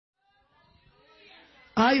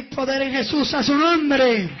Hay poder en Jesús, a su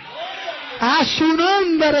nombre. A su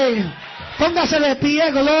nombre. Póngase de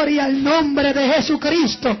pie, gloria al nombre de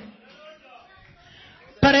Jesucristo.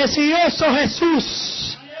 Precioso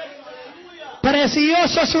Jesús.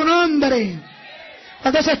 Precioso su nombre.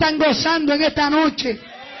 ¿Cuántos se están gozando en esta noche?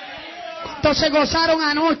 ¿Cuántos se gozaron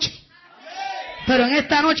anoche? Pero en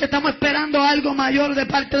esta noche estamos esperando algo mayor de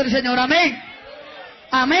parte del Señor. Amén.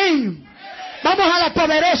 Amén. Vamos a la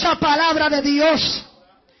poderosa palabra de Dios.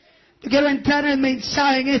 Yo quiero entrar en el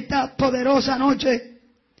mensaje en esta poderosa noche.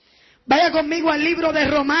 Vaya conmigo al libro de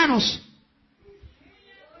Romanos.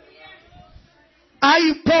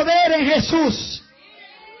 Hay poder en Jesús.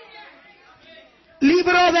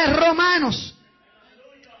 Libro de Romanos,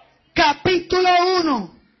 capítulo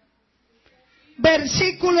 1,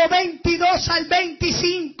 versículo 22 al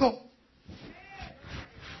 25.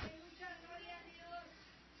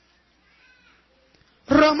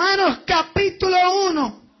 Romanos capítulo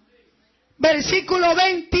 1, versículo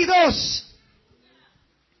 22.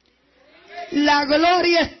 La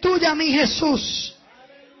gloria es tuya, mi Jesús.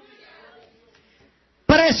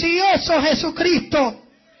 Precioso Jesucristo.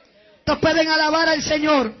 ¿Todos pueden alabar al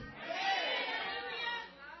Señor?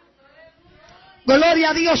 Gloria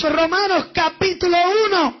a Dios. Romanos capítulo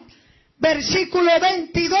 1, versículo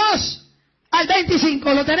 22 al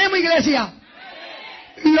 25. ¿Lo tenemos, iglesia?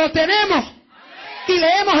 Lo tenemos. Y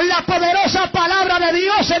leemos la poderosa palabra de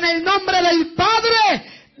Dios en el nombre del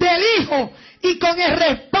Padre, del Hijo y con el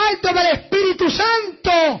respaldo del Espíritu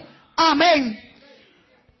Santo. Amén.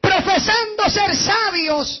 Profesando ser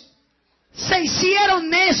sabios, se hicieron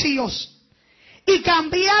necios y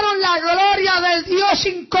cambiaron la gloria del Dios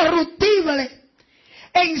incorruptible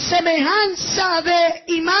en semejanza de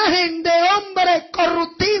imagen de hombre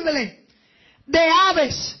corruptible, de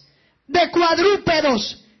aves, de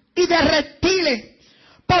cuadrúpedos y de reptiles,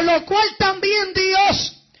 por lo cual también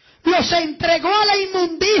Dios los entregó a la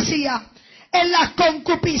inmundicia en la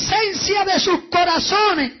concupiscencia de sus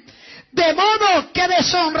corazones, de modo que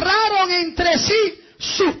deshonraron entre sí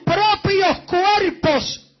sus propios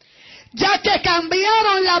cuerpos, ya que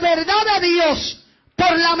cambiaron la verdad de Dios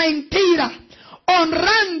por la mentira,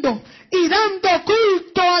 honrando y dando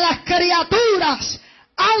culto a las criaturas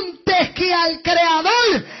antes que al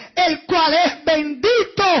Creador, el cual es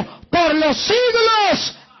bendito por los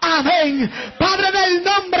siglos. Amén. Padre, del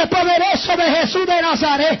nombre poderoso de Jesús de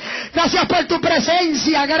Nazaret, gracias por tu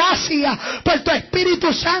presencia, gracias por tu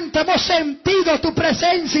Espíritu Santo. Hemos sentido tu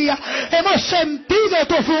presencia, hemos sentido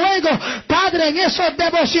tu fuego. Padre, en esos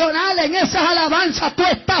devocionales, en esas alabanzas, tú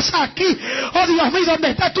estás aquí. Oh Dios mío, donde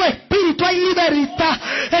está tu Espíritu hay libertad.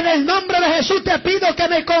 En el nombre de Jesús te pido que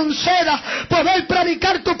me conceda poder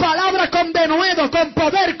predicar tu palabra con denuedo, con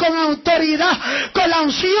poder, con autoridad, con la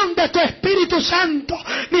unción de tu Espíritu Santo.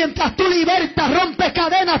 Mientras tú libertas, rompes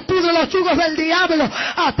cadenas, pudres los yugos del diablo,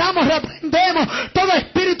 atamos, reprendemos todo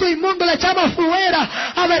espíritu inmundo, le echamos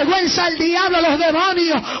fuera, avergüenza al diablo, a los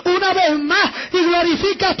demonios, una vez más, y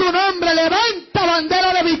glorifica tu nombre. Levanta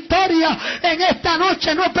bandera de victoria en esta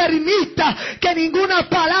noche. No permita que ninguna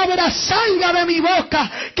palabra salga de mi boca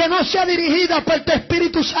que no sea dirigida por tu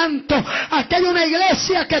Espíritu Santo. Aquí hay una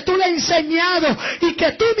iglesia que tú le has enseñado y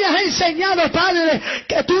que tú me has enseñado, Padre,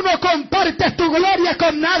 que tú no compartes tu gloria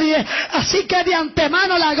con nadie. Así que de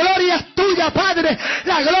antemano la gloria es tuya, Padre,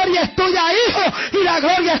 la gloria es tuya, Hijo, y la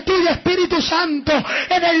gloria es tuya, Espíritu Santo,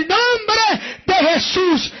 en el nombre de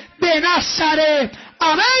Jesús de Nazaret.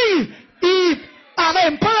 Amén y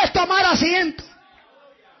amén. Puedes tomar asiento.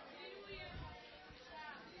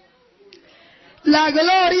 La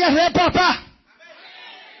gloria es de papá.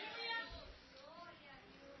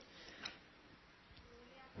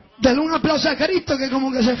 Denle un aplauso a Cristo, que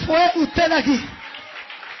como que se fue usted de aquí.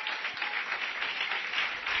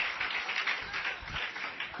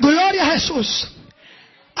 Gloria a Jesús.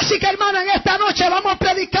 Así que, hermano, en esta noche vamos a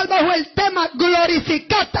predicar bajo el tema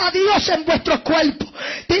glorificad a Dios en vuestros cuerpos.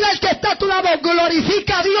 Dile al que está a tu lado,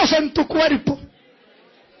 glorifica a Dios en tu cuerpo.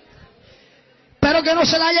 Espero que no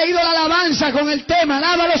se le haya ido la alabanza con el tema.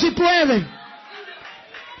 Alábalo si puede.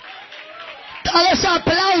 Dale ese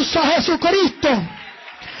aplauso a Jesucristo.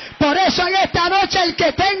 Por eso en esta noche el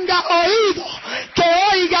que tenga oído, que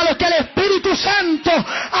oiga lo que el Espíritu Santo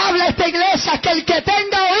habla a esta iglesia. Que el que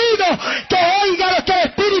tenga oído, que oiga lo que el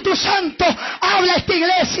Espíritu Santo habla a esta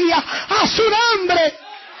iglesia. A su nombre.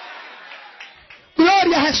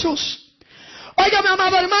 Gloria a Jesús. Oiga, mi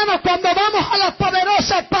amado hermano, cuando vamos a la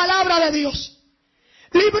poderosa palabra de Dios,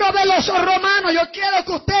 libro de los Romanos, yo quiero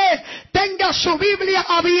que usted mantenga su Biblia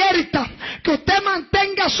abierta, que usted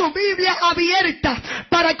mantenga su Biblia abierta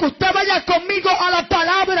para que usted vaya conmigo a la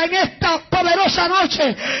palabra en esta poderosa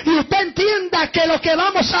noche y usted entienda que lo que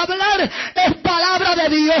vamos a hablar es palabra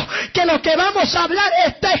de Dios, que lo que vamos a hablar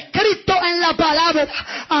está escrito en la palabra.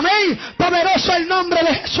 Amén. Poderoso el nombre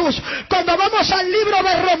de Jesús. Cuando vamos al libro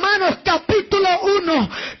de Romanos capítulo 1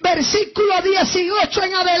 versículo 18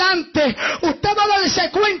 en adelante, usted va a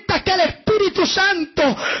darse cuenta que el Espíritu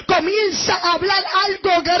Santo comienza a hablar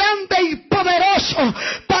algo grande y poderoso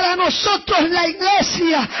para nosotros, la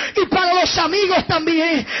iglesia, y para los amigos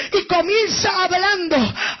también. Y comienza hablando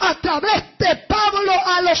a través de Pablo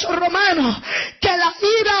a los romanos que la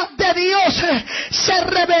ira de Dios se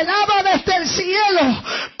revelaba desde el cielo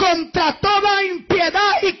contra toda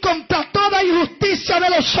impiedad y contra toda injusticia de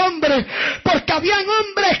los hombres, porque habían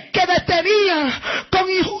hombres que detenían con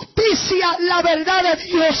injusticia la verdad de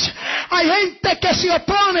Dios. Hay gente que se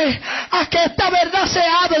opone a que esta verdad se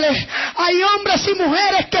hable. Hay hombres y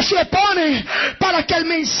mujeres que se oponen para que el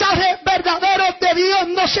mensaje verdadero de Dios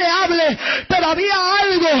no se hable. Pero había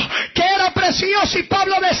algo que era precioso y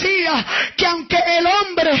Pablo decía que aunque el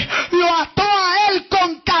hombre lo ató a él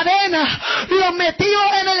con cadenas, lo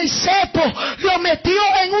metió en el cepo, lo metió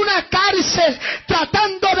en una cárcel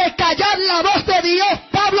tratando de callar la voz de Dios,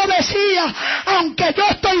 Pablo decía, aunque yo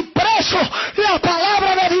estoy preso, la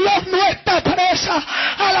palabra de Dios no está presa.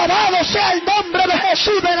 Alabado sea el nombre de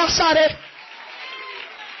Jesús de Nazaret.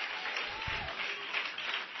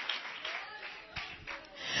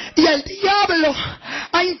 Y el diablo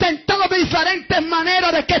ha intentado de diferentes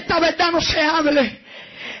maneras de que esta verdad no se hable.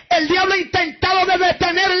 El diablo ha intentado de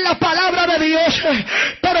detener la palabra de Dios,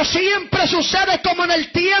 pero siempre sucede como en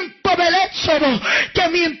el tiempo del Éxodo, que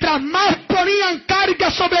mientras más ponían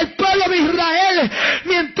carga sobre el pueblo de Israel,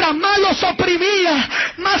 mientras más los oprimía,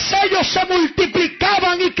 más ellos se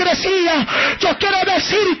multiplicaban y crecían. Yo quiero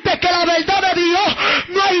decirte que la verdad de Dios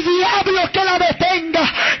no hay diablo que la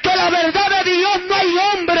detenga, que la verdad de Dios no hay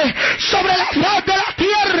hombre sobre la faz de la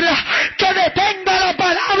tierra que detenga la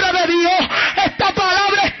palabra de Dios. Esta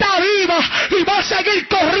palabra está viva y va a seguir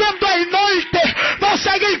corriendo al norte, va a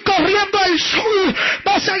seguir corriendo al sur,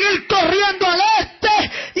 va a seguir corriendo al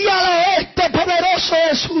este y al oeste. Poderoso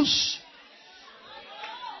Jesús.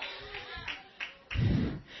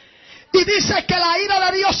 Y dice que la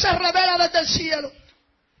ira de Dios se revela desde el cielo,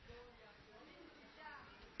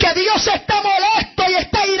 que Dios está molesto y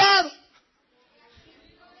está irado,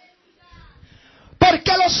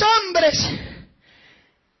 porque los hombres,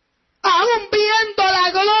 aún viendo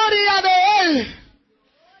la gloria de Él,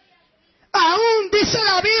 aún dice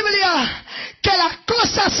la Biblia que las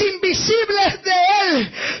cosas invisibles de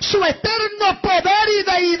Él, su eterno poder y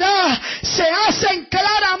deidad, se hacen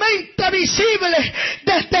claramente visibles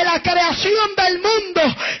desde la creación del mundo,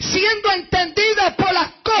 siendo entendidas por las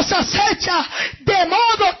cosas hechas, de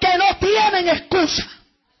modo que no tienen excusa.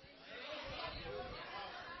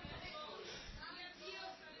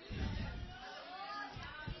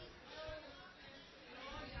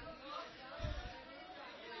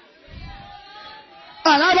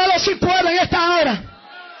 Alábalo si puede en esta hora.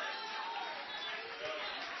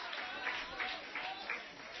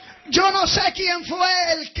 Yo no sé quién fue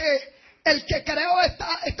el que creó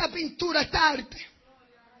esta pintura, esta arte.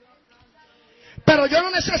 Pero yo no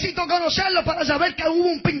necesito conocerlo para saber que hubo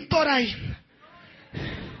un pintor ahí.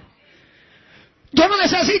 Yo no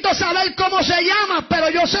necesito saber cómo se llama, pero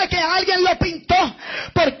yo sé que alguien lo pintó,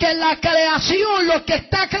 porque en la creación, lo que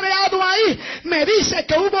está creado ahí, me dice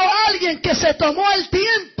que hubo alguien que se tomó el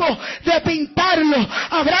tiempo de pintarlo.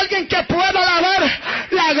 Habrá alguien que pueda alabar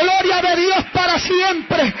la gloria de Dios para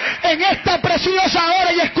siempre en esta preciosa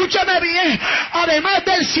hora. Y escúchame bien, además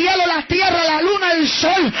del cielo, la tierra, la luna, el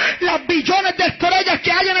sol, las billones de estrellas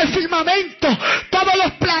que hay en el firmamento, todos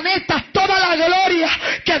los planetas, toda la gloria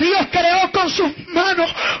que Dios creó con sus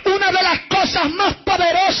manos. Una de las cosas más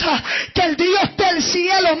poderosas que el Dios del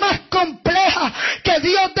cielo, más compleja que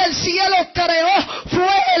Dios del cielo creó,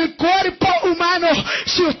 fue el cuerpo humano.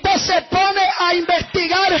 Si usted se pone a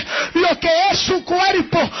investigar lo que es su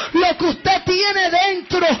cuerpo, lo que usted tiene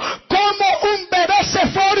dentro, cómo un bebé se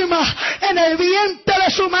forma en el vientre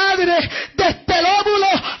de su madre, desde el óvulo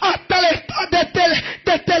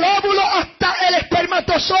hasta el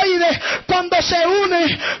espermatozoide, cuando se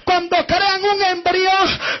une, cuando crean un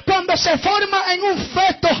embrión, cuando se forma en un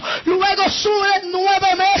feto, luego sube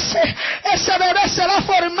 9 meses, ese bebé se va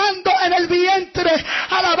formando en el vientre.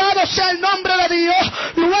 Alabado sea el nombre de Dios.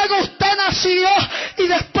 Luego usted nació y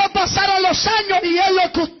después pasaron los años y es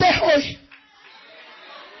lo que usted es hoy.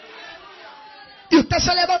 Y usted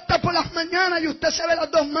se levanta por las mañanas y usted se ve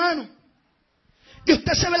las 2 manos. Y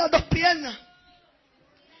usted se ve las dos piernas.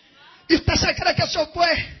 Y usted se cree que eso fue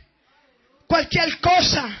cualquier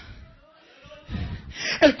cosa.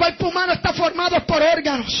 El cuerpo humano está formado por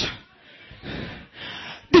órganos.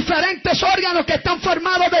 Diferentes órganos que están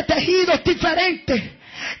formados de tejidos diferentes,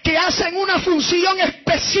 que hacen una función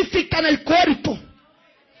específica en el cuerpo.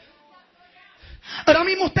 Ahora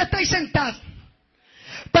mismo usted está ahí sentado.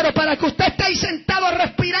 Pero para que usted esté ahí sentado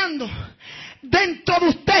respirando, dentro de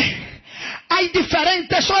usted hay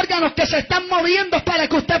diferentes órganos que se están moviendo para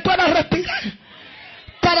que usted pueda respirar,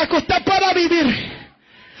 para que usted pueda vivir.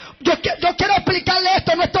 Yo quiero explicarle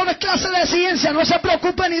esto, no es una clase de ciencia, no se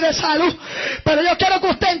preocupe ni de salud, pero yo quiero que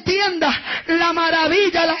usted entienda la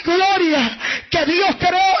maravilla, la gloria que Dios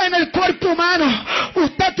creó en el cuerpo humano.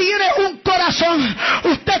 Usted tiene un corazón,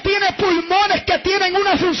 usted tiene pulmones que tienen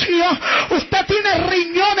una función, usted tiene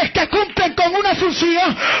riñones que cumplen con una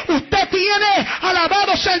función, usted tiene,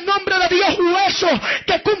 alabado sea el nombre de Dios, huesos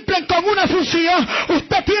que cumplen con una función,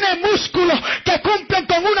 usted tiene músculos que cumplen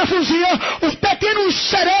con una función, usted tiene un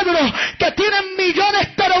cerebro que tienen millones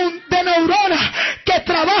de neuronas que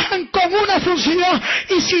trabajan con una función,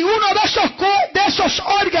 y si uno de esos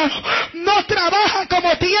órganos no trabaja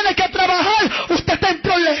como tiene que trabajar, usted está en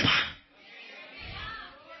problemas.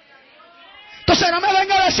 Entonces no me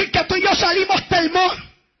venga a decir que tú y yo salimos del mono,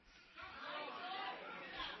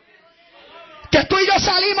 que tú y yo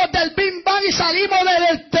salimos del Big Bang y salimos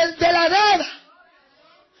de la nada.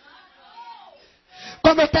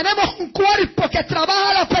 Cuando tenemos un cuerpo que trabaja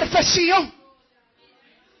a la perfección.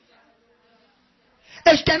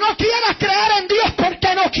 El que no quiera creer en Dios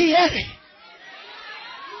porque no quiere.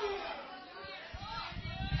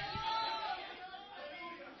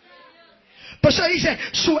 Por eso dice,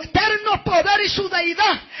 su eterno poder y su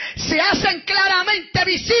deidad se hacen claramente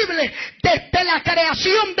visibles desde la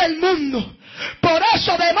creación del mundo. Por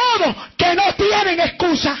eso, de modo que no tienen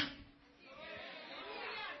excusa.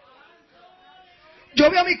 Yo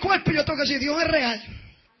veo mi cuerpo y yo tengo que decir, Dios es real.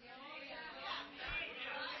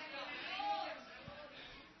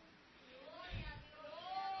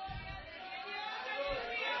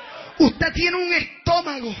 Usted tiene un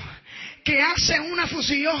estómago que hace una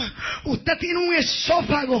fusión. Usted tiene un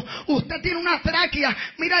esófago. Usted tiene una tráquea.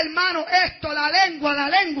 Mira, hermano, esto, la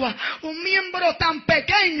lengua. Un miembro tan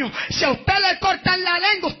pequeño. Si a usted le cortan la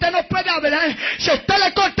lengua, usted no puede hablar. Si a usted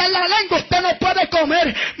le cortan la lengua, usted no puede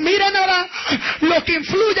comer. Miren ahora lo que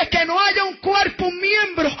influye que no haya un cuerpo, un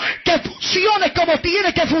miembro que funcione como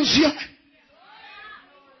tiene que funcionar.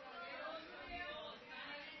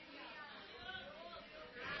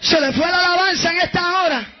 Se le fue la alabanza en esta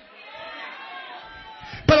hora.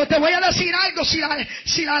 Pero te voy a decir algo,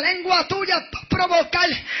 si la lengua tuya va a provocar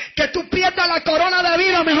que tú pierdas la corona de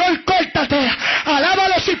vida, mejor córtatela.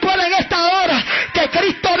 Alábalo si puede en esta hora, que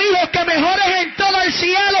Cristo dijo que mejor es entrar al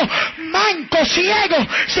cielo manco, ciego,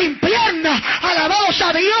 sin piernas, alabados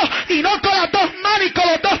a Dios, y no con las dos manos y con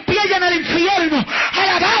los dos pies en el infierno.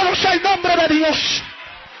 Alabados al nombre de Dios.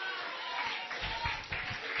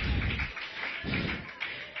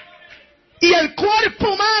 Y el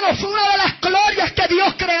cuerpo humano fue una de las glorias que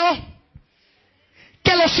Dios creó.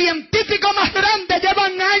 Que los científicos más grandes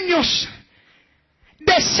llevan años,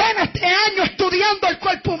 decenas de años estudiando el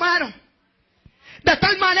cuerpo humano. De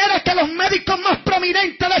tal manera que los médicos más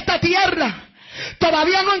prominentes de esta tierra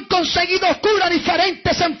todavía no han conseguido cura a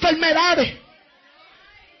diferentes enfermedades.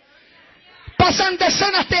 Pasan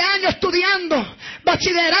decenas de años estudiando,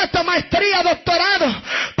 bachillerato, maestría, doctorado,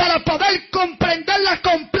 para poder comprender la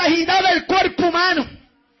complejidad del cuerpo humano.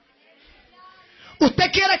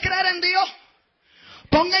 ¿Usted quiere creer en Dios?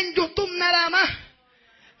 Ponga en YouTube nada más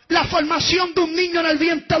la formación de un niño en el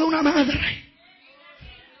vientre de una madre.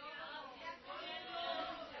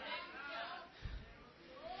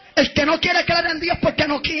 El que no quiere creer en Dios porque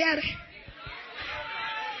no quiere.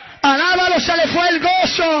 Alábalo, se le fue el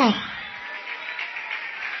gozo.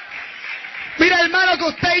 Mira, hermano, que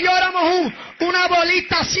usted y yo éramos una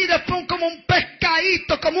bolita así, después como un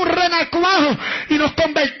pescadito, como un renacuajo, y nos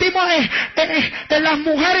convertimos en las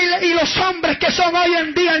mujeres y los hombres que son hoy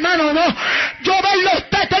en día, hermano. No, yo verlo a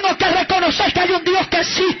usted tengo que reconocer que hay un Dios que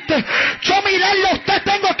existe. Yo mirarlo a usted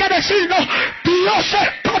tengo que decirnos, Dios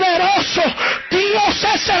es poderoso, Dios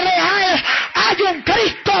es real, hay un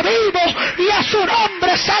Cristo vivo y a su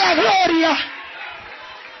nombre sea la gloria.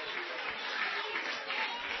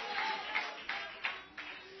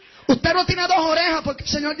 Usted no tiene dos orejas porque el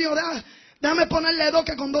Señor dijo, déjame ponerle dos,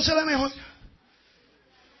 que con dos se ve mejor.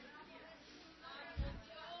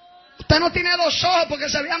 Usted no tiene dos ojos porque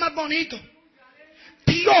se vea más bonito.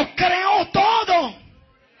 Dios creó todo.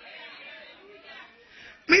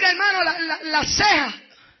 Mira, hermano, las cejas,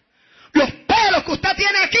 los pelos los que usted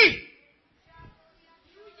tiene aquí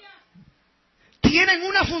tienen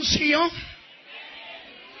una función.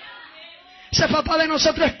 Ese papá de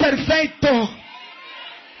nosotros es perfecto.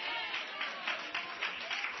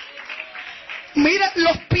 Mira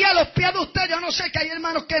los pies de usted. Yo no sé, que hay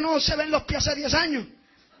hermanos que no se ven los pies hace 10 años.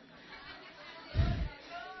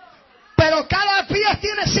 Pero cada pie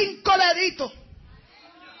tiene 5 deditos.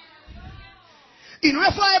 Y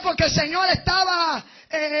no fue porque el Señor estaba,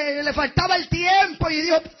 le faltaba el tiempo y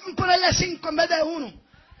dijo, ponerle 5 en vez de 1.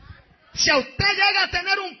 Si a usted llega a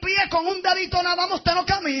tener un pie con un dedito nada más, usted no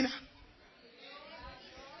camina.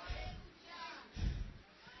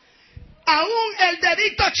 Aún el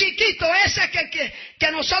dedito chiquito ese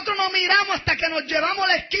que nosotros no miramos hasta que nos llevamos a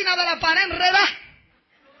la esquina de la pared enredada,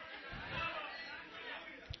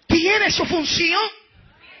 tiene su función.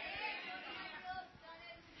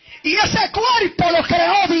 Y ese cuerpo lo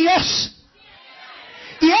creó Dios.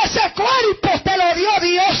 Y ese cuerpo te lo dio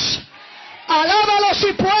Dios. Alábalo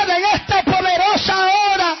si puede en esta poderosa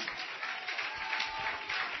hora.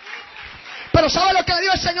 Pero ¿sabe lo que le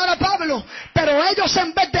dio el Señor a Pablo? Pero ellos,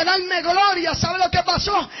 en vez de darme gloria, ¿sabe lo que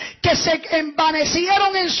pasó? Que se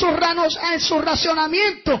envanecieron en su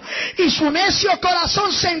racionamiento, y su necio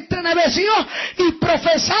corazón se entreneveció, y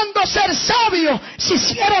profesando ser sabios, se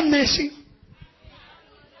hicieron necios.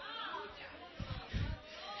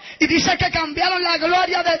 Y dice que cambiaron la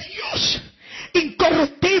gloria de Dios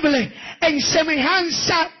incorruptible en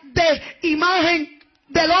semejanza de imagen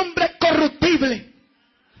del hombre corruptible.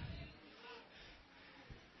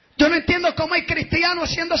 Yo no entiendo cómo hay cristianos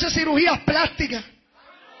haciéndose cirugías plásticas.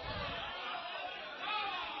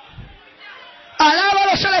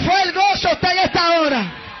 Alábalo, se le fue el gozo a usted en esta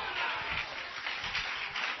hora.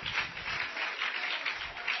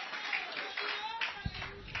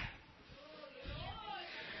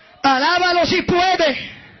 Alábalo si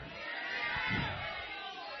puede.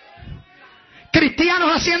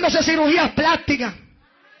 Cristianos haciéndose cirugías plásticas.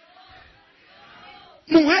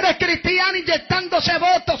 Mujeres cristianas inyectándose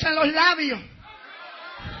botox en los labios.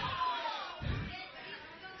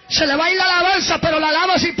 Se le va a ir la alabanza, pero la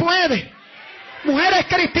alaba si puede. Mujeres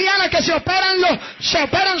cristianas que se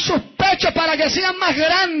operan sus pechos para que sean más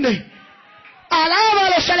grandes.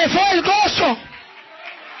 Alábalo, se le fue el gozo.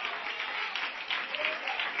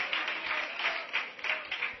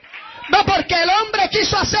 No, porque el hombre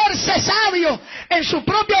quiso hacerse sabio en su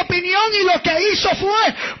propia opinión, y lo que hizo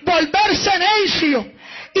fue volverse necio.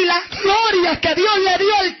 Y la gloria que Dios le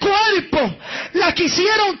dio al cuerpo la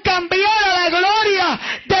quisieron cambiar a la gloria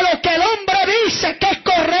de lo que el hombre dice que es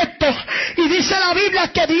correcto. Y dice la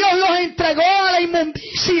Biblia que Dios los entregó a la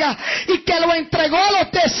inmundicia y que los entregó a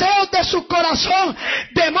los deseos de su corazón,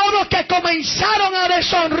 de modo que comenzaron a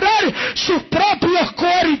deshonrar sus propios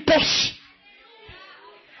cuerpos.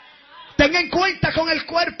 Tenga en cuenta con el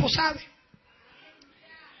cuerpo, ¿sabe?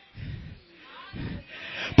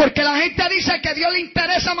 Porque la gente dice que a Dios le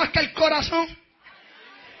interesa más que el corazón.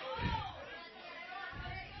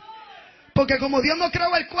 Porque como Dios no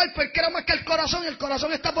creó el cuerpo, Él creó más que el corazón, y el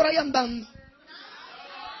corazón está por ahí andando.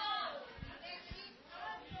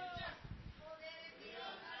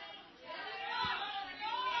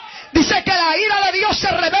 Dice que la ira de Dios se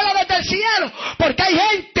revela desde el cielo, porque hay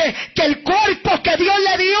gente que el cuerpo que Dios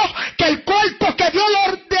le dio, que el cuerpo que Dios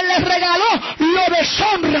le regaló, lo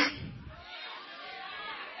deshonra.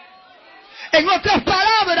 En otras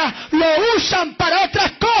palabras, lo usan para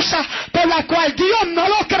otras cosas por las cuales Dios no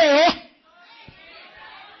lo creó.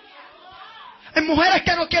 Hay mujeres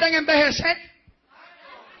que no quieren envejecer.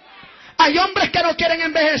 Hay hombres que no quieren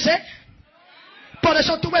envejecer. Por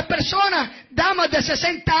eso tú ves personas, damas de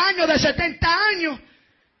 60 años, de 70 años,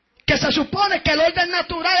 que se supone que el orden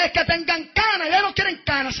natural es que tengan canas. Ellos no quieren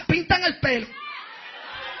canas, se pintan el pelo.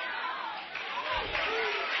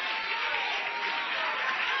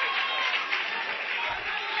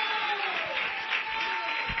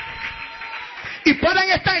 Y pueden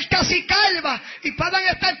estar casi calvas, y pueden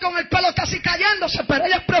estar con el pelo casi cayéndose, pero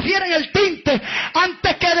ellas prefieren el tinte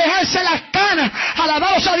antes que dejarse las canas.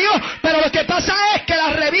 Alabados a Dios. Pero lo que pasa es que la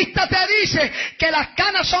revista te dice que las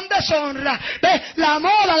canas son deshonra. ¿Ves? La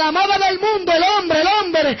moda del mundo, el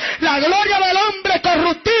hombre, la gloria del hombre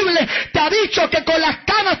corruptible te ha dicho que con las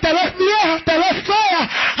canas te ves vieja, te ves fea.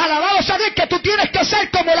 Alabados a Dios, que tú tienes que ser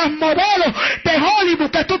como las modelos de Hollywood,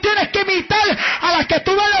 que tú tienes que imitar a las que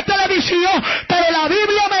tú ves en la televisión. Pero la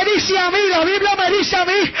Biblia me dice a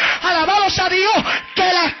mí, alabados a Dios, que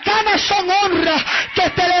las canas son honra, que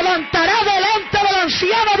te levantará delante del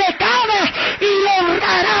anciano de canas y lo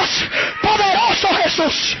honrarás. Poderoso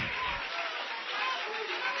Jesús.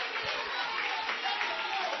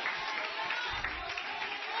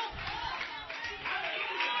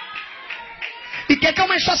 ¿Y qué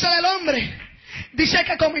comenzó a hacer el hombre? Dice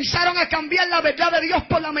que comenzaron a cambiar la verdad de Dios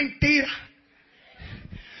por la mentira.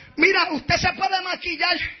 Mira, usted se puede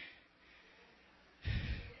maquillar.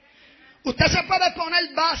 Usted se puede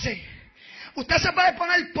poner base. Usted se puede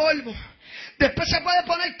poner polvo. Después se puede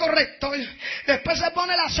poner corrector. Después se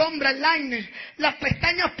pone la sombra, el liner, las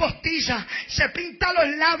pestañas postizas. Se pinta los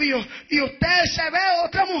labios. Y usted se ve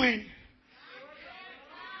otra mujer.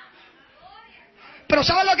 Pero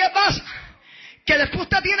 ¿sabe lo que pasa? Que después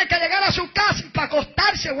usted tiene que llegar a su casa para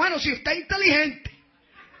acostarse. Bueno, si usted es inteligente.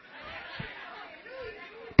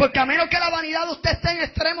 Porque a menos que la vanidad de usted esté en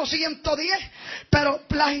extremo 110, pero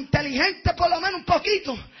las inteligentes por lo menos un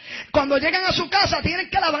poquito, cuando llegan a su casa tienen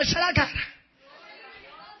que lavarse la cara.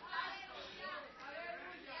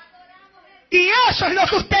 Y eso es lo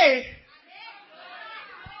que usted es.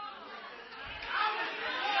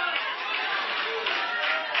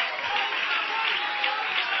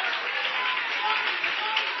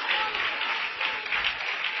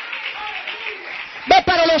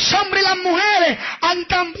 Pero los hombres y las mujeres han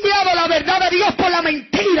cambiado la verdad de Dios por la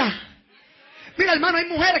mentira. Mira, hermano, hay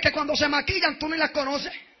mujeres que cuando se maquillan tú ni las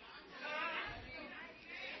conoces.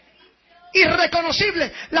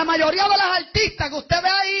 Irreconocible. La mayoría de las artistas que usted ve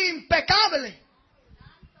ahí impecables,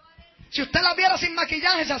 si usted las viera sin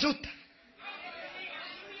maquillaje se asusta.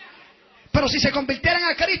 Pero si se convirtieran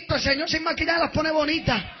a Cristo, el Señor sin maquillaje las pone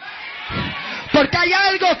bonitas. Porque hay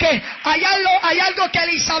algo que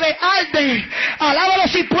Elizabeth Arden, alábalo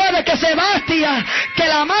si puede, que Sebastián, que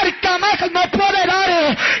la marca más no puede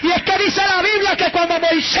dar. Y es que dice la Biblia que cuando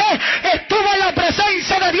Moisés estuvo en la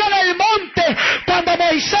presencia de Dios en el monte, cuando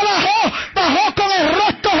Moisés bajó con el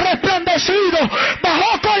rostro resplandecido,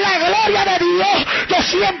 bajó con la gloria de Dios. Yo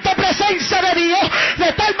siento presencia de Dios,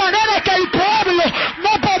 de tal manera que el pueblo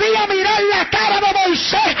no podía mirar la cara de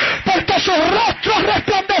Moisés, porque su rostro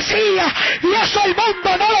resplandecía. Y eso el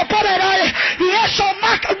mundo no lo puede dar, y eso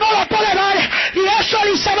Mac no lo puede dar, y eso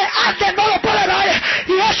Elizabeth Arden no lo puede dar,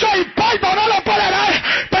 y eso el polvo no lo puede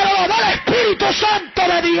dar, pero lo da el Espíritu Santo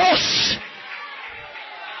de Dios.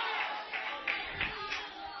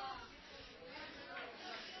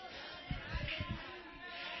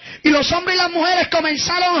 Y los hombres y las mujeres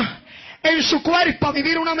comenzaron en su cuerpo a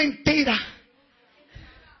vivir una mentira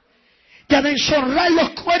y a deshonrar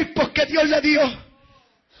los cuerpos que Dios le dio.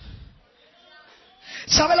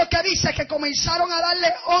 ¿Sabe lo que dice? Que comenzaron a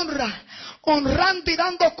darle honra, honrando y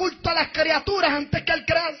dando culto a las criaturas antes que al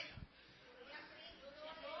Creador.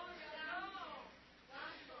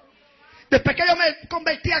 Después que yo me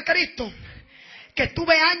convertí a Cristo, que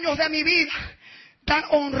estuve años de mi vida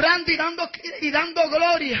honrando y dando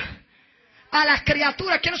gloria a las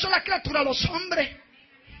criaturas. ¿Quiénes son las criaturas? Los hombres.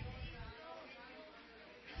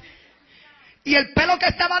 Y el pelo que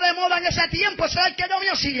estaba de moda en ese tiempo, ese era el que yo me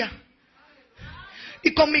hacía.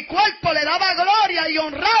 Y con mi cuerpo le daba gloria y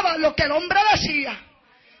honraba lo que el hombre decía.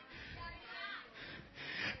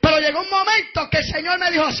 Pero llegó un momento que el Señor me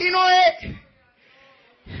dijo, así no es.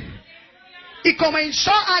 Y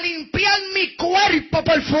comenzó a limpiar mi cuerpo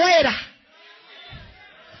por fuera.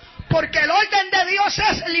 Porque el orden de Dios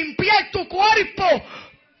es limpiar tu cuerpo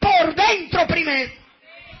por dentro primero.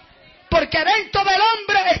 Porque dentro del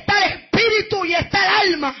hombre está el espíritu y está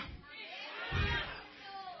el alma.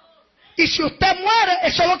 Y si usted muere,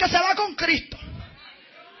 eso es lo que se va con Cristo.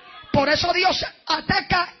 Por eso Dios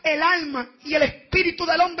ataca el alma y el espíritu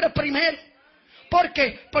del hombre primero. ¿Por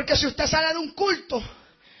qué? Porque si usted sale de un culto,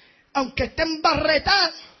 aunque esté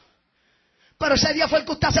embarretado, pero ese día fue el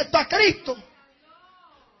que usted aceptó a Cristo,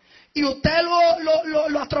 y usted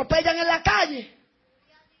lo atropellan en la calle,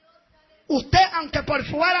 usted, aunque por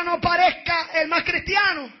fuera no parezca el más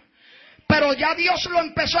cristiano, pero ya Dios lo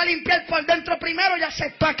empezó a limpiar por dentro primero y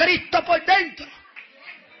aceptó a Cristo por dentro.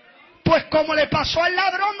 Pues como le pasó al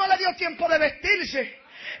ladrón, no le dio tiempo de vestirse.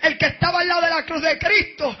 El que estaba al lado de la cruz de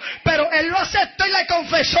Cristo, pero él lo aceptó y le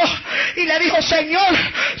confesó y le dijo, Señor,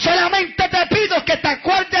 solamente te pido que te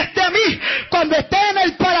acuerdes de mí cuando esté en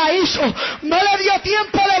el paraíso. No le dio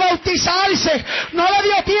tiempo de bautizarse, no le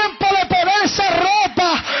dio tiempo de ponerse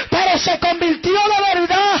ropa, pero se convirtió de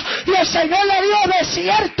verdad y el Señor le dijo, de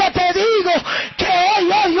cierto te digo que hoy,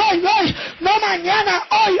 no mañana,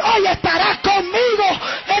 hoy estarás conmigo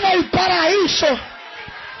en el paraíso.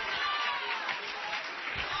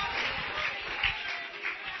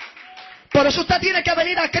 Por eso usted tiene que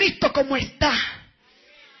venir a Cristo como está.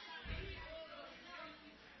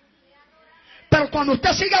 Pero cuando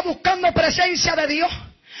usted siga buscando presencia de Dios,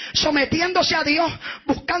 sometiéndose a Dios,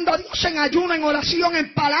 buscando a Dios en ayuno, en oración,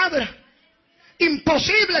 en palabra,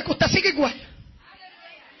 imposible que usted siga igual.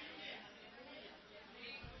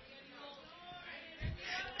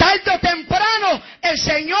 Tarde o temprano el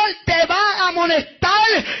Señor te va a amonestar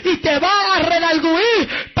y te va a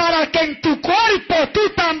redarguir para que en tu cuerpo tú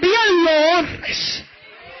también lo honres.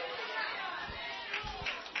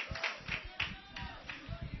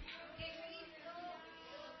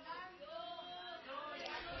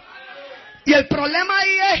 Y el problema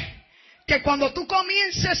ahí es que cuando tú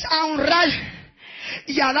comiences a honrar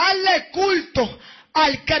y a darle culto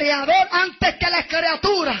al Creador antes que a las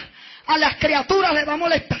criaturas les va a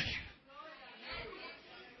molestar.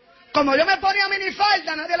 Como yo me ponía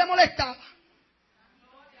minifalda, nadie le molestaba.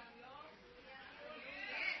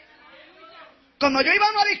 Cuando yo iba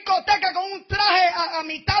a una discoteca con un traje a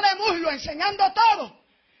mitad de muslo enseñando todo,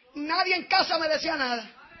 nadie en casa me decía nada.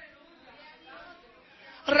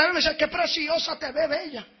 Al revés, me decía, qué preciosa te ve,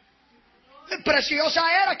 bella. Preciosa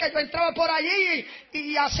era que yo entraba por allí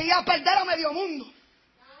y hacía perder a medio mundo.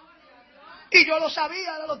 Y yo lo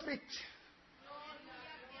sabía, era lo triste.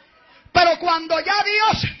 Pero cuando ya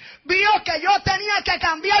Dios vio que yo tenía que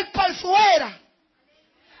cambiar por fuera,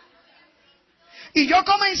 y yo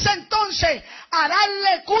comencé entonces a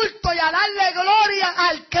darle culto y a darle gloria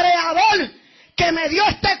al Creador que me dio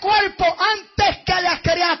este cuerpo antes que a las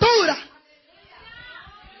criaturas,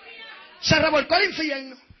 se revolcó el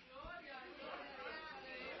infierno.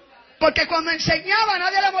 Porque cuando enseñaba a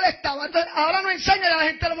nadie le molestaba. Entonces, ahora no enseña y a la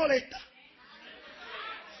gente le molesta.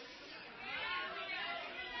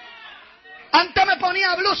 Antes me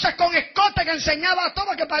ponía blusas con escote que enseñaba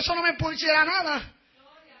todo, que para eso no me pusiera nada.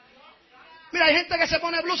 Mira, hay gente que se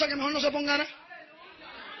pone blusa que mejor no se ponga nada.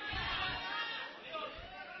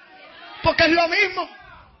 Porque es lo mismo.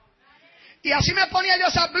 Y así me ponía yo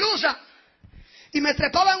esas blusas. Y me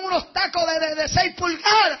trepaba en unos tacos de 6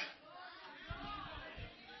 pulgadas.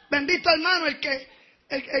 Bendito hermano, el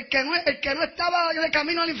que no estaba de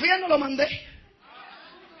camino al infierno lo mandé.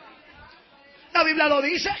 La Biblia lo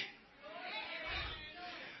dice.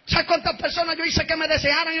 ¿Sabes cuántas personas yo hice que me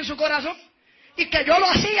desearan en su corazón? Y que yo lo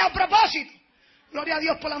hacía a propósito. Gloria a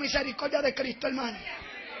Dios por la misericordia de Cristo, hermano.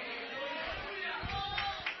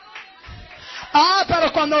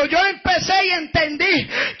 Pero cuando yo empecé y entendí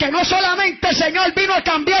que no solamente el Señor vino a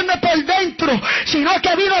cambiarme por dentro, sino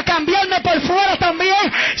que vino a cambiarme por fuera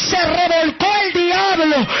también, se revolcó el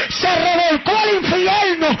diablo, se revolcó el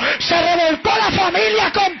infierno, se revolcó la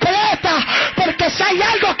familia completa, porque si hay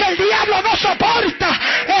algo que el diablo no soporta,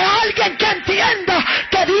 es alguien que entienda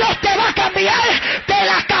que Dios te va a cambiar de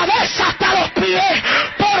la cabeza hasta los pies,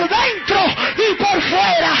 por dentro y por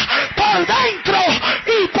fuera, por dentro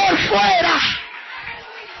y por fuera.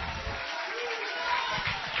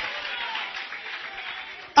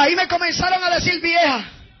 Ahí me comenzaron a decir vieja.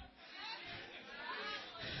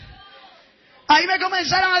 Ahí me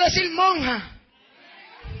comenzaron a decir monja.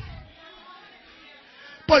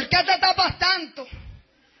 ¿Por qué te tapas tanto?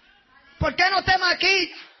 ¿Por qué no te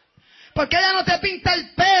maquillas? ¿Por qué ya no te pinta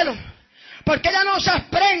el pelo? ¿Por qué ya no usas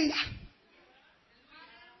prenda?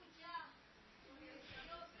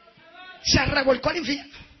 Se revolcó el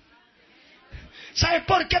infierno. ¿Sabes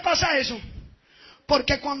por qué pasa eso?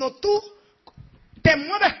 Porque cuando tú te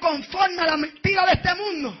mueves conforme a la mentira de este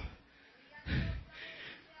mundo,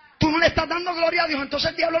 tú no le estás dando gloria a Dios,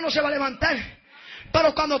 entonces el diablo no se va a levantar.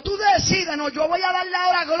 Pero cuando tú decides, no, yo voy a darle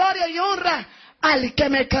ahora gloria y honra al que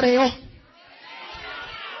me creó.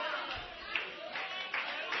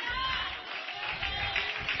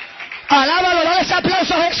 Alábalo, dale ese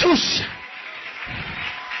aplauso a Jesús.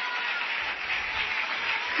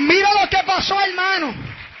 Mira lo que pasó,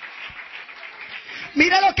 hermano.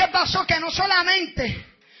 Mira lo que pasó, que no solamente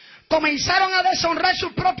comenzaron a deshonrar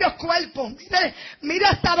sus propios cuerpos. Mira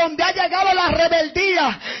hasta donde ha llegado la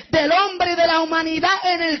rebeldía del hombre y de la humanidad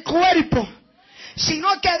en el cuerpo.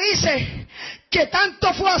 Sino que dice que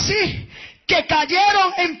tanto fue así que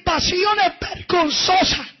cayeron en pasiones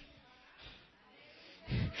vergonzosas.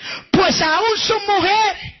 Pues aún sus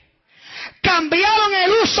mujeres cambiaron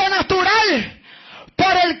el uso natural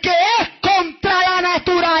por el que es contra la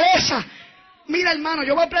naturaleza. Mira, hermano,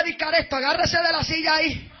 yo voy a predicar esto. Agárrese de la silla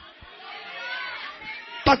ahí,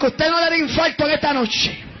 para que usted no le dé infarto en esta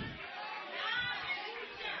noche.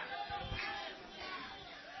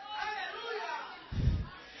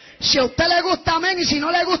 Si a usted le gusta, amén, y si no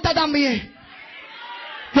le gusta también.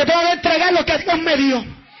 Yo tengo que entregar lo que Dios me dio.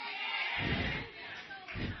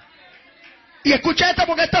 Y escucha esto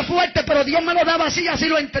porque esto es fuerte, pero Dios me lo daba así y así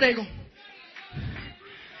lo entrego.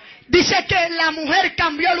 Dice que la mujer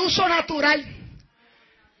cambió el uso natural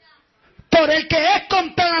por el que es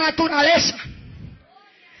contra la naturaleza.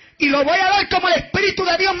 Y lo voy a dar como el Espíritu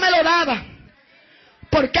de Dios me lo daba.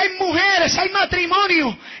 Porque hay mujeres, hay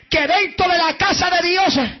matrimonios que dentro de la casa de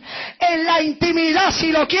Dios en la intimidad,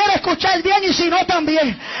 si lo quiere escuchar bien y si no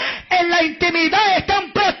también, en la intimidad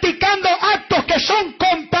están practicando actos que son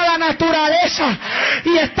contra la naturaleza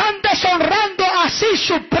y están deshonrando así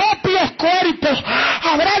sus propios cuerpos.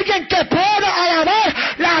 ¿Habrá alguien que pueda alabar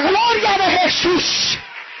la gloria de Jesús?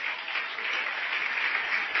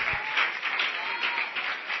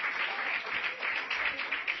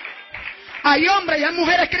 Hay hombres y hay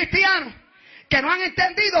mujeres cristianos que no han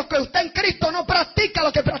entendido que usted en Cristo no practica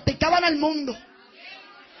lo que practicaba en el mundo.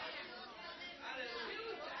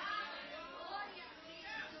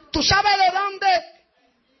 ¿Tú sabes de dónde?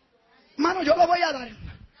 Hermano, yo lo voy a dar.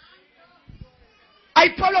 Hay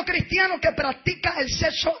pueblo cristiano que practica el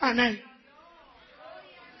sexo anal.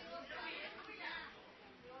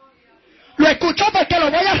 Lo escuchó porque lo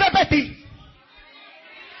voy a repetir.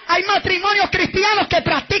 Hay matrimonios cristianos que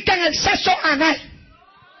practican el sexo anal.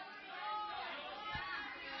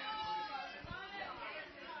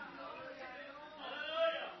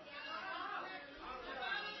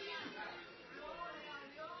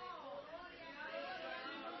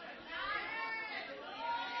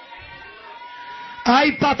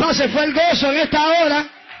 Ay, papá, se fue el gozo en esta hora.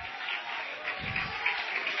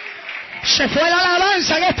 Se fue la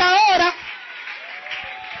alabanza en esta hora.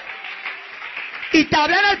 Y te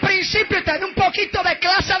hablé al principio y te di un poquito de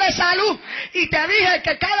clase de salud. Y te dije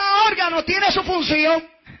que cada órgano tiene su función.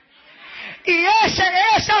 Y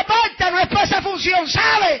esa parte no es para esa función,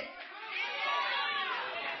 ¿sabe?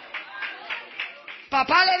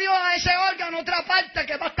 Papá le dio a ese órgano otra parte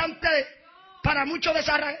que es bastante, para muchos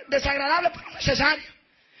desagradable, pero necesario.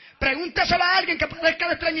 Pregúnteselo a alguien que padezca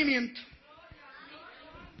de estreñimiento.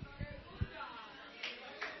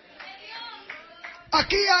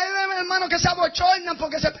 Aquí hay hermanos que se abochornan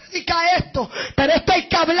porque se predica esto, pero esto hay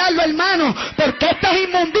que hablarlo, hermano, porque estas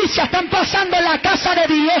inmundicias están pasando en la casa de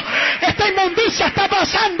Dios. Esta inmundicia está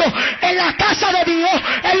pasando en la casa de Dios,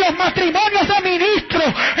 en los matrimonios de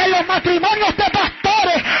ministros, en los matrimonios de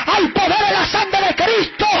pastores. Hay poder en la sangre de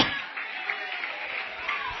Cristo.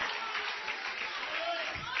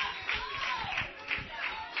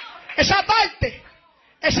 Esa parte,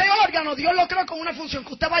 ese órgano, Dios lo creó con una función,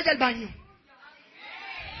 que usted vaya al baño.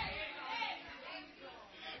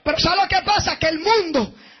 Pero ¿sabe lo que pasa? Que el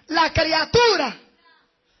mundo, la criatura,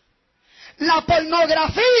 la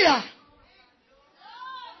pornografía,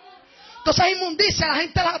 entonces hay inmundicia, la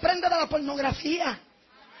gente la aprende de la pornografía,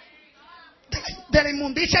 de la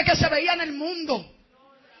inmundicia que se veía en el mundo,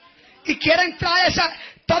 y quieren traer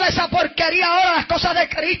toda esa porquería ahora a las cosas de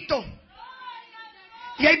Cristo.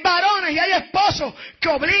 Y hay varones y hay esposos que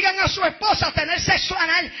obligan a su esposa a tener sexo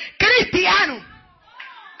anal cristiano,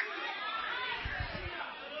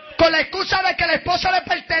 con la excusa de que el esposo le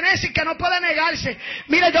pertenece y que no puede negarse.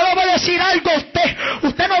 Mire, yo le voy a decir algo a usted.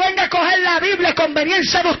 Usted no venga a coger la Biblia a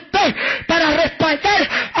conveniencia de usted para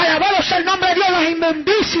respaldar, alabado sea el nombre de Dios, las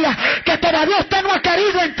inmundicias que todavía usted no ha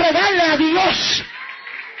querido entregarle a Dios.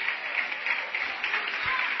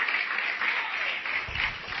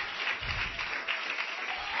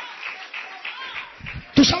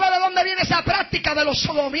 ¿Tú sabes de dónde viene esa práctica de los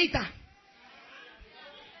sodomitas?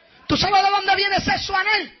 ¿Tú sabes de dónde viene ese sexo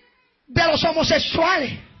anal? De los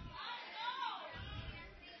homosexuales.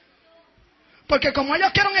 Porque como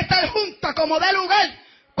ellos quieren estar juntos como de lugar,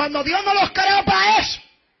 cuando Dios no los creó para eso,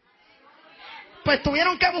 pues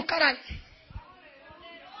tuvieron que buscar algo.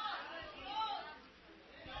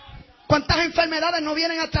 ¿Cuántas enfermedades no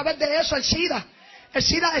vienen a través de eso? El SIDA. El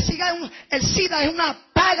SIDA es una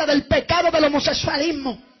paga del pecado del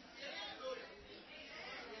homosexualismo.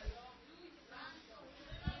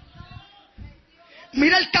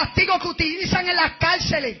 Mira el castigo que utilizan en las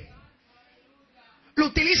cárceles. Lo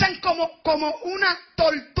utilizan como una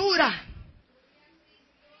tortura.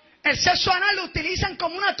 El sexo anal lo utilizan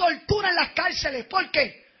como una tortura en las cárceles. ¿Por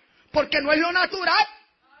qué? Porque no es lo natural.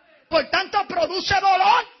 Por tanto, produce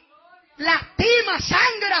dolor, lastima,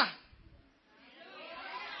 sangra.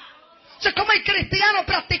 Eso es como el cristiano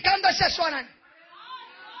practicando el sexo anal.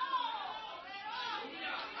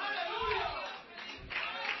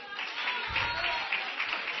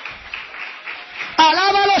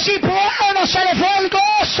 Alábalo si puedo, se le fue el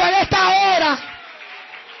gozo en esta hora.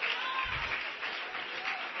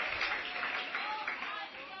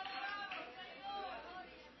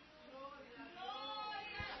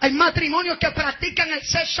 Hay matrimonios que practican el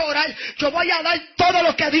sexo oral. Yo voy a dar todo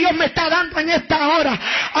lo que Dios me está dando en esta hora.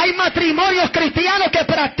 Hay matrimonios cristianos que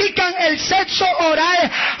practican el sexo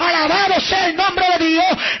oral. Alabado sea el nombre de Dios.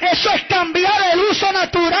 Eso es cambiar el uso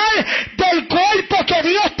natural del cuerpo que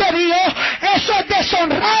Dios te dio. Eso es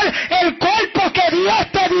deshonrar el cuerpo que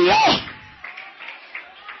Dios te dio.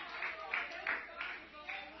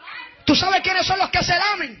 ¿Tú sabes quiénes son los que se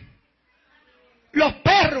lamen? Los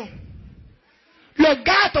perros, los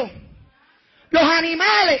gatos, los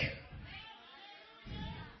animales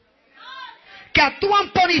que actúan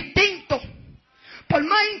por instinto. Por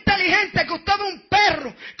más inteligente que usted ve un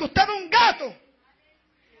perro, que usted ve un gato,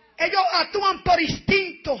 ellos actúan por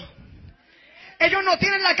instinto. Ellos no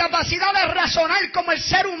tienen la capacidad de razonar como el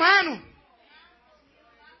ser humano.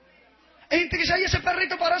 Hay gente que dice, ay, ese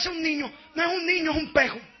perrito parece un niño. No es un niño, es un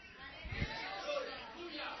pejo.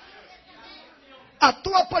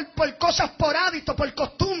 Actúa por cosas, por hábito, por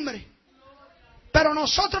costumbre. Pero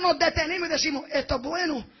nosotros nos detenemos y decimos, esto es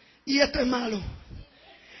bueno y esto es malo.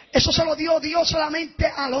 Eso se lo dio Dios solamente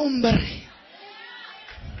al hombre.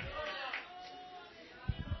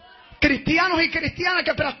 Cristianos y cristianas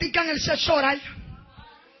que practican el sexo oral.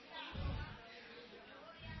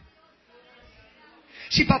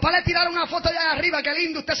 Si papá le tirara una foto de allá arriba, qué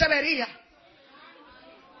lindo usted se vería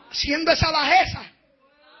haciendo esa bajeza.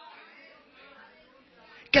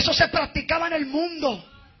 Que eso se practicaba en el mundo.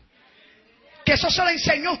 Que eso se le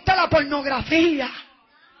enseñó a usted la pornografía.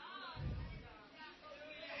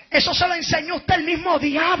 Eso se lo enseñó a usted el mismo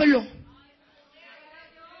diablo.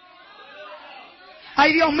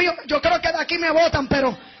 Ay, Dios mío, yo creo que de aquí me botan,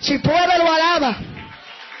 pero si puede lo alaba.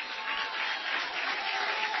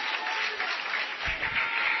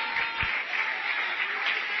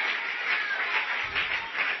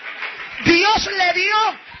 Dios le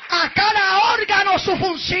dio a cada órgano su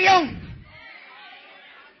función.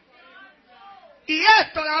 Y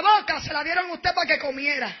esto, la boca, se la dieron a usted para que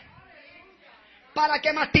comiera. Para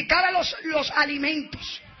que masticara los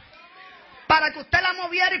alimentos. Para que usted la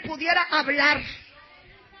moviera y pudiera hablar.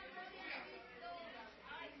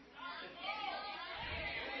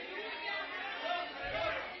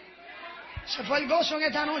 Se fue el gozo en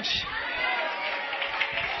esta noche.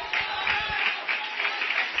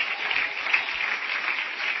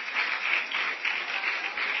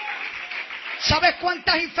 ¿Sabes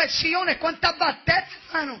cuántas infecciones, cuántas bacterias,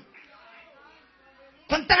 hermano?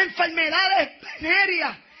 ¿Cuántas enfermedades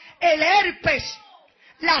venéreas? El herpes,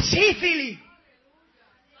 la sífilis.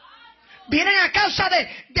 Vienen a causa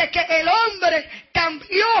de que el hombre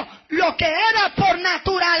cambió lo que era por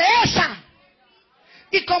naturaleza.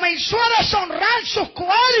 Y comenzó a deshonrar su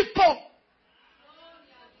cuerpo.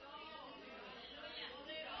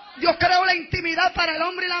 Dios creó la intimidad para el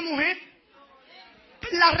hombre y la mujer.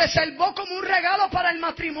 La reservó como un regalo para el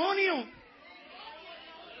matrimonio.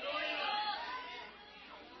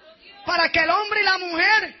 Para que el hombre y la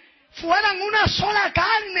mujer fueran una sola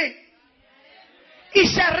carne. Y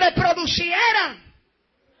se reproducieran.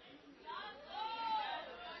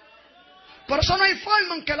 Por eso no hay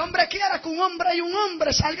forma en que el hombre quiera que un hombre y un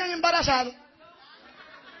hombre salgan embarazados.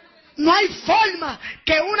 No hay forma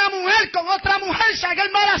que una mujer con otra mujer salga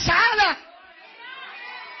embarazada.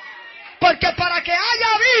 Porque para que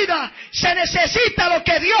haya vida se necesita lo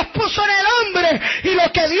que Dios puso en el hombre y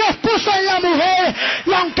lo que Dios puso en la mujer.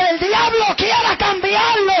 Y aunque el diablo quiera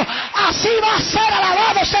cambiarlo, así va a ser.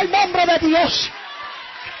 Alabado sea el nombre de Dios.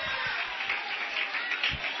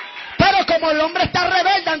 Pero como el hombre está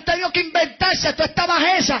rebelde, han tenido que inventarse toda esta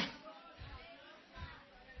bajeza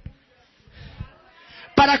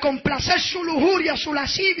para complacer su lujuria, su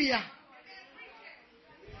lascivia.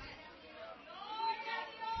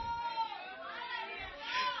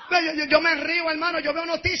 Yo me río, hermano. Yo veo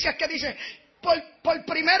noticias que dicen, por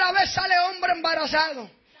primera vez sale hombre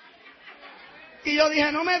embarazado. Y yo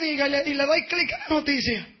dije, no me diga, y le doy clic a la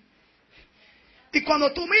noticia. Y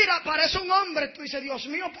cuando tú miras, aparece un hombre, tú dices, Dios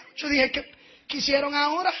mío, pero yo dije, ¿qué hicieron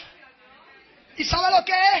ahora? ¿Y sabe lo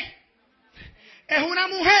que es? Es una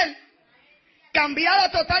mujer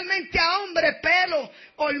cambiada totalmente a hombre, pelo,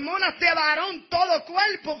 hormonas de varón, todo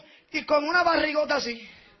cuerpo, y con una barrigota así.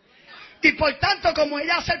 Y por tanto, como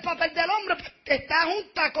ella hace el papel del hombre, pues, está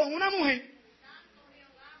junta con una mujer.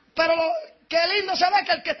 Pero qué lindo se ve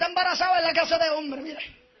que el que está embarazado es la casa de hombre, mira.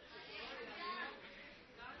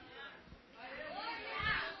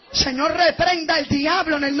 Señor, reprenda al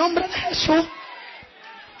diablo en el nombre de Jesús.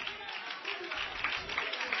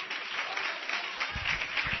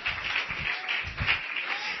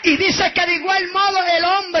 Y dice que de igual modo el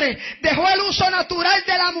hombre dejó el uso natural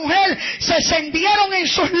de la mujer, se encendieron en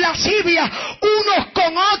sus lascivias unos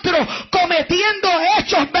con otros, cometiendo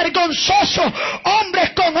hechos vergonzosos, hombres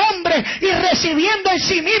con hombres, y recibiendo en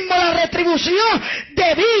sí mismo la retribución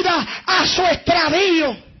debida a su extravío.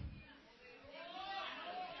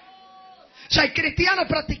 O sea, hay cristianos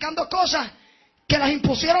practicando cosas que las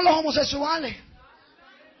impusieron los homosexuales.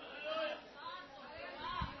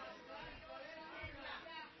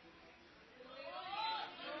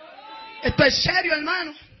 Esto es serio,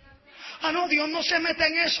 hermano. Ah, no, Dios no se mete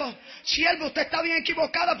en eso. Siervo, usted está bien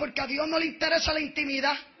equivocada porque a Dios no le interesa la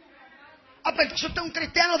intimidad. Ah, pero entonces usted es un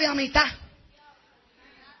cristiano de a mitad.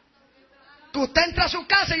 Que usted entra a su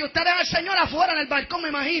casa y usted deja al Señor afuera en el balcón, me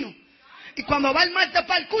imagino. Y cuando va el martes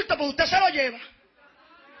para el culto, pues usted se lo lleva.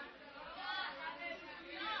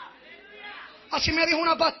 Así me dijo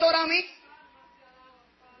una pastora a mí.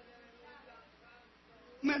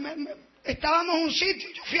 Estábamos en un sitio,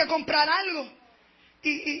 yo fui a comprar algo.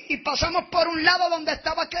 Y pasamos por un lado donde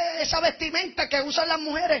estaba esa vestimenta que usan las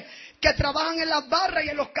mujeres que trabajan en las barras y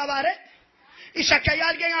en los cabarets. Y si hay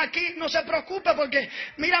alguien aquí, no se preocupe porque,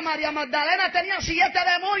 mira, María Magdalena tenía 7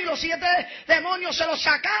 demonios, los 7 demonios se los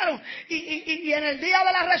sacaron. Y en el día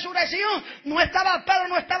de la resurrección no estaba Pedro,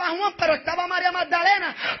 no estaba Juan, pero estaba María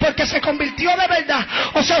Magdalena, porque se convirtió de verdad.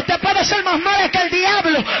 O sea, usted puede ser más mala que el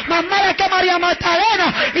diablo, más mala que María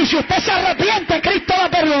Magdalena, y si usted se arrepiente, Cristo la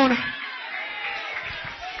perdona.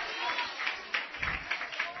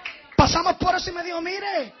 Pasamos por eso y me dijo,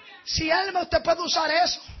 mire, si alma usted puede usar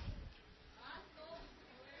eso.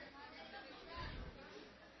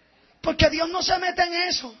 Porque Dios no se mete en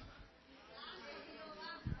eso.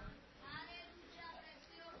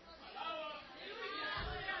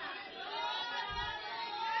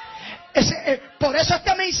 Por eso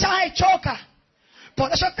este mensaje choca.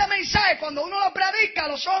 Por eso este mensaje, cuando uno lo predica,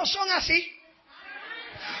 los ojos son así.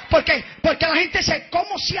 Porque la gente dice,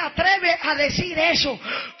 ¿cómo se atreve a decir eso?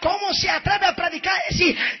 ¿Cómo se atreve a predicar?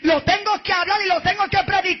 Sí, lo tengo que hablar y lo tengo que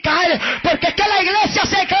predicar. Porque es que la iglesia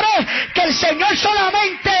se cree que el Señor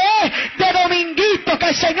solamente es de dominguito, que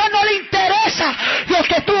al Señor no le interesa lo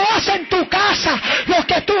que tú haces en tu casa, lo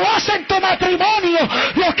que tú haces en tu matrimonio,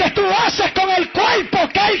 lo que tú haces con el cuerpo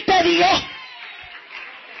que Él te dio.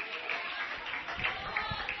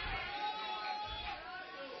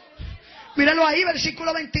 Míralo ahí,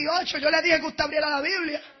 versículo 28. Yo le dije que usted abriera la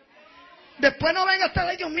Biblia. Después no venga a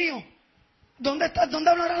estar, Dios mío, ¿dónde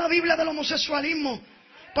hablará la Biblia del homosexualismo?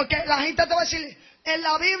 Porque la gente te va a decir, en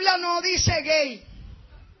la Biblia no dice gay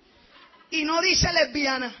y no dice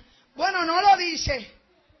lesbiana. Bueno, no lo dice,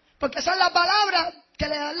 porque esa es la palabra que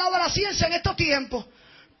le da al lado a la ciencia en estos tiempos.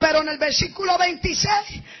 Pero en el versículo 26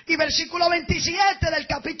 y versículo 27 del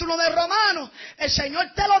capítulo de Romanos, el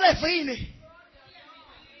Señor te lo define.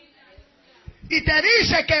 Y te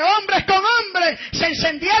dice que hombres con hombres se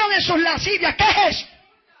encendieron en sus lascivias. ¿Qué es eso?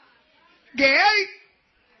 Gay,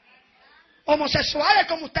 homosexuales,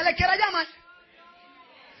 como usted le quiera llamar.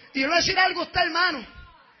 Y yo le voy a decir algo a usted, hermano.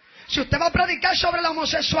 Si usted va a predicar sobre la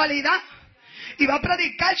homosexualidad y va a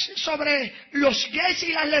predicar sobre los gays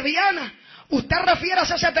y las lesbianas, usted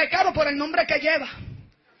refiérase a ese pecado por el nombre que lleva.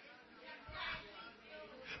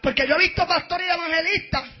 Porque yo he visto pastores y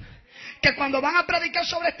evangelistas que cuando van a predicar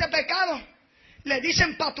sobre este pecado, le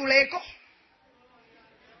dicen patuleco,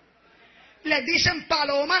 les dicen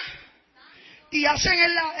paloma y hacen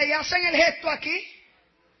el gesto aquí.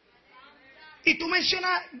 Y tú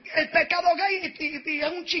mencionas el pecado gay y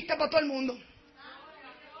es un chiste para todo el mundo.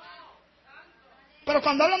 Pero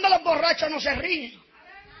cuando hablan de los borrachos no se ríen.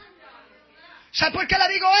 ¿Sabe por qué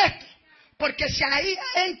le digo esto? Porque si ahí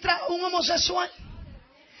entra un homosexual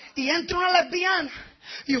y entra una lesbiana,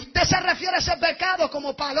 y usted se refiere a ese pecado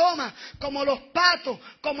como paloma, como los patos,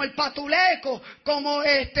 como el patuleco, como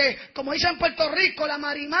dicen en Puerto Rico, la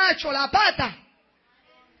marimacho, la pata.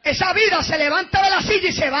 Esa vida se levanta de la silla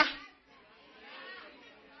y se va.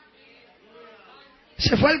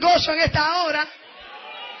 Se fue el gozo en esta hora.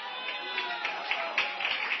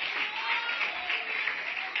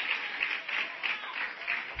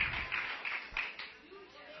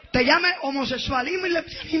 Te llame homosexualismo y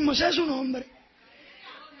lesbianismo, ese es su nombre.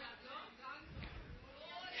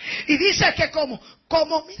 Y dice que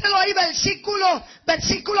como míralo ahí, versículo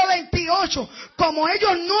 28, como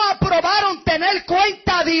ellos no aprobaron tener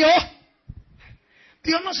cuenta a Dios,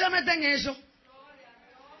 Dios no se mete en eso.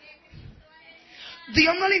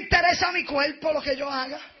 Dios no le interesa a mi cuerpo lo que yo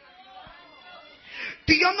haga.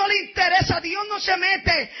 Dios no le interesa, Dios no se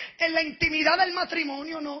mete en la intimidad del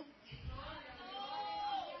matrimonio, no.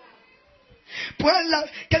 Pues,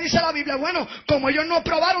 ¿qué dice la Biblia? Bueno, como ellos no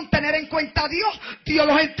probaron tener en cuenta a Dios, Dios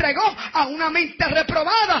los entregó a una mente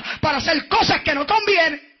reprobada para hacer cosas que no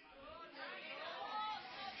convienen.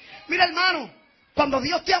 Mira, hermano, cuando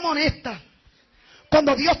Dios te amonesta,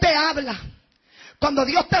 cuando Dios te habla, cuando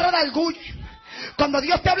Dios te redarguye, cuando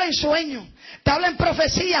Dios te habla en sueños, te habla en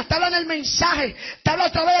profecías, te habla en el mensaje, te habla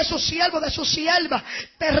a través de sus siervos, de sus siervas,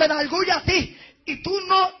 te redarguye a ti y tú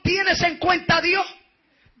no tienes en cuenta a Dios,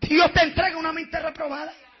 Dios te entrega una mente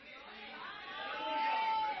reprobada.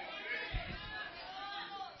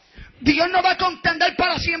 Dios no va a contender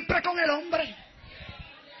para siempre con el hombre.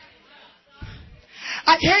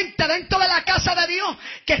 Hay gente dentro de la casa de Dios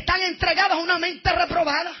que están entregados a una mente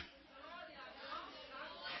reprobada.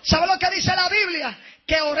 ¿Sabe lo que dice la Biblia?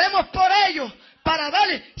 Que oremos por ellos para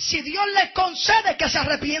ver si Dios les concede que se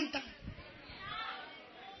arrepientan.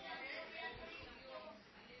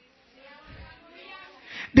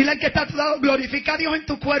 Dile al que está a tu lado, glorifica a Dios en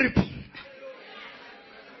tu cuerpo.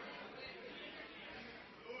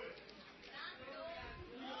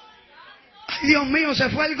 Ay, Dios mío, se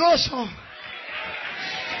fue el gozo.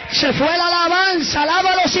 Se fue la alabanza.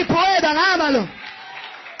 Alábalo si puede, alábalo.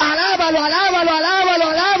 Alábalo, alábalo, alábalo,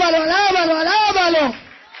 alábalo, alábalo, alábalo.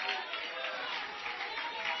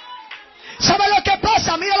 ¿Sabe lo que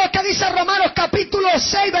pasa? Mira lo que dice Romanos capítulo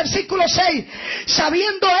 6, versículo 6.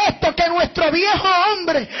 Sabiendo esto, que nuestro viejo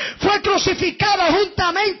hombre fue crucificado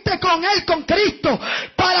juntamente con él, con Cristo,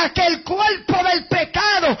 para que el cuerpo del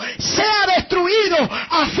pecado sea destruido,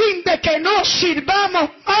 a fin de que no sirvamos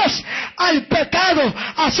más al pecado.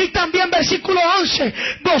 Así también, versículo 11,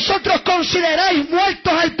 vosotros consideráis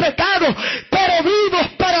muertos al pecado, pero vivos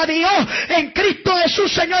para Dios en Cristo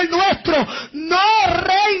Jesús, Señor nuestro. No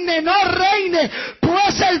reine,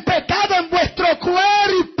 pues el pecado en vuestro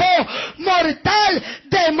cuerpo mortal,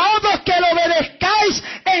 de modo que lo obedezcáis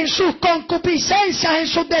en sus concupiscencias, en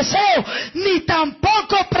sus deseos, ni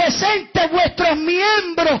tampoco presente vuestros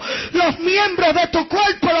miembros, los miembros de tu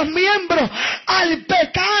cuerpo, los miembros al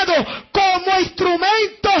pecado, como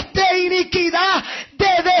instrumentos de iniquidad,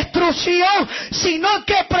 de destrucción, sino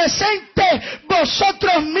que presente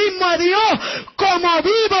vosotros mismos a Dios como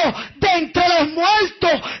vivos de entre los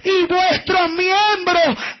muertos, y vuestros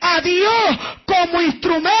miembros a Dios como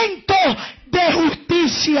instrumentos de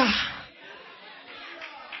justicia.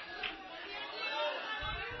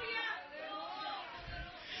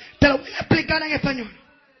 Te lo voy a explicar en español.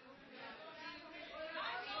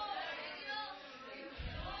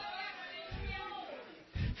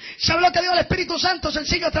 ¿Sabe lo que dio el Espíritu Santo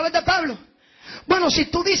sencillo a través de Pablo? Bueno, si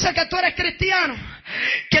tú dices que tú eres cristiano,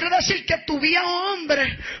 quiere decir que tu viejo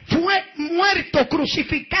hombre fue muerto,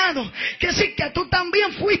 crucificado. Quiere decir que tú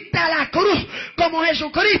también fuiste a la cruz como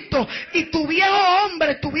Jesucristo. Y tu viejo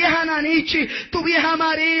hombre, tu vieja Nanichy, tu vieja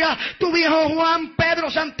María, tu viejo Juan, Pedro,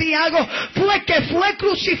 Santiago, fue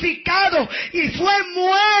crucificado y fue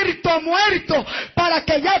muerto, para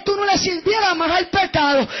que ya tú no le sirvieras más al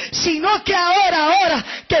pecado, sino que ahora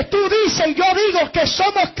que tú dices y yo digo que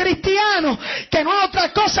somos cristianos, que no es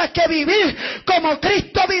otra cosa que vivir como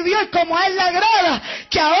Cristo vivió y como a Él le agrada,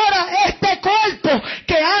 que ahora este cuerpo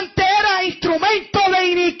que antes era instrumento de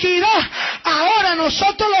iniquidad, ahora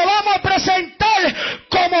nosotros lo vamos a presentar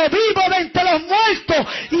como vivo de entre los muertos,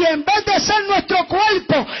 y en vez de ser nuestro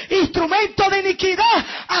cuerpo instrumento de iniquidad,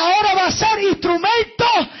 ahora va a ser instrumento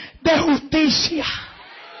de justicia.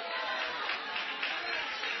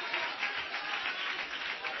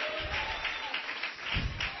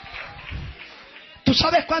 ¿Tú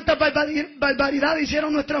sabes cuántas barbaridades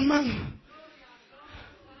hicieron nuestras manos?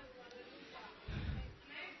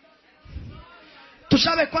 ¿Tú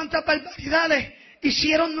sabes cuántas barbaridades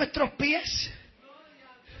hicieron nuestros pies?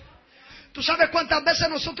 ¿Tú sabes cuántas veces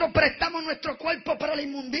nosotros prestamos nuestro cuerpo para la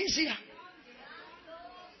inmundicia?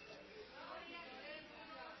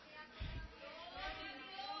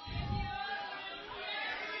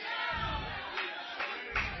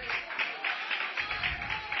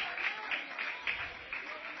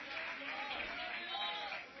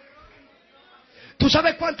 ¿Tú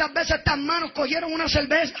sabes cuántas veces estas manos cogieron una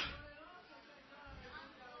cerveza?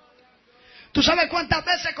 ¿Tú sabes cuántas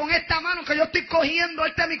veces con esta mano que yo estoy cogiendo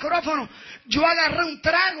este micrófono, yo agarré un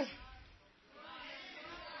trago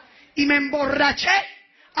y me emborraché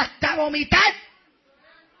hasta vomitar?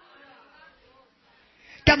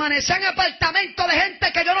 Que amanecí en apartamento de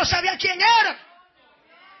gente que yo no sabía quién era.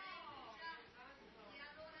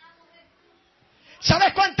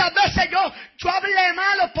 ¿Sabes cuántas veces yo hablé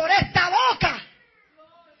malo por esta boca?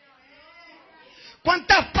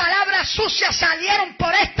 ¿Cuántas palabras sucias salieron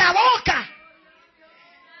por esta boca?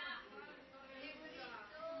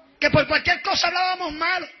 Que por cualquier cosa hablábamos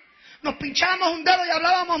malo. Nos pinchábamos un dedo y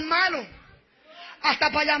hablábamos malo.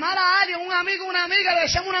 Hasta para llamar a alguien, un amigo, una amiga, le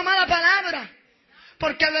decíamos una mala palabra.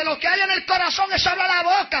 Porque de lo que hay en el corazón, eso habla la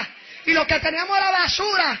boca. Y lo que teníamos era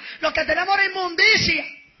basura, lo que teníamos era inmundicia.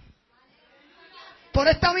 Por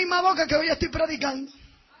esta misma boca que hoy estoy predicando.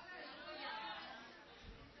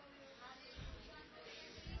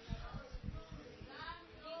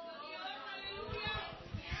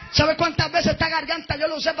 ¿Sabe cuántas veces esta garganta yo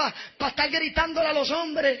lo usé para estar gritándole a los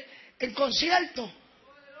hombres en concierto?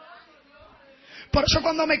 Por eso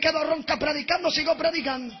cuando me quedo ronca predicando, sigo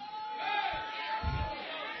predicando.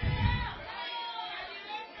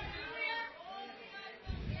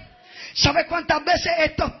 ¿Sabe cuántas veces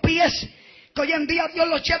estos pies, que hoy en día Dios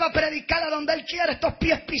los lleva a predicar a donde Él quiere, estos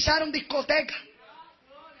pies pisaron discotecas?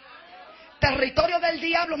 Territorio del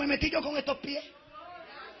diablo me metí yo con estos pies.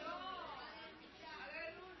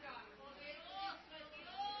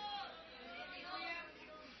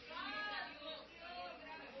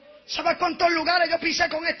 ¿Sabe cuántos lugares yo pisé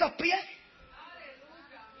con estos pies?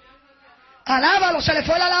 Alábalo, se le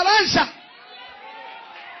fue la alabanza.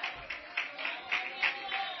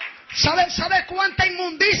 ¿Sabe cuánta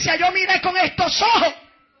inmundicia yo miré con estos ojos?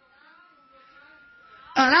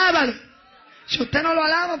 Alábalo. Si usted no lo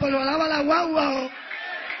alaba, pues lo alaba la guagua.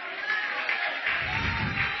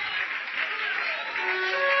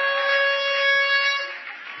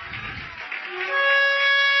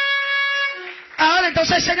 Ahora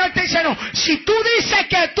entonces el Señor te dice, no, si tú dices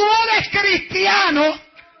que tú eres cristiano,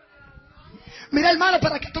 mira hermano,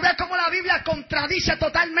 para que tú veas cómo la Biblia contradice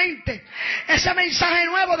totalmente ese mensaje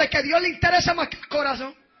nuevo de que Dios le interesa más que el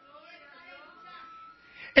corazón.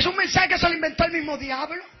 Es un mensaje que se lo inventó el mismo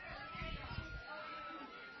diablo.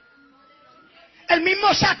 El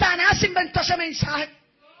mismo Satanás inventó ese mensaje.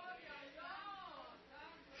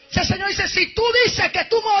 El Señor dice, si tú dices que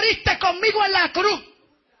tú moriste conmigo en la cruz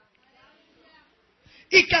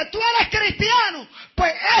y que tú eres cristiano,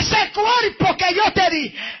 pues ese cuerpo que yo te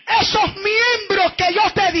di, esos miembros que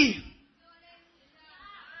yo te di,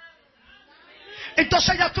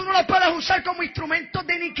 entonces ya tú no los puedes usar como instrumentos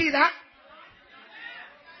de iniquidad.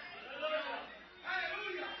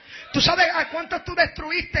 ¿Tú sabes a cuántos tú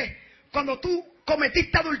destruiste cuando tú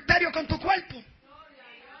cometiste adulterio con tu cuerpo?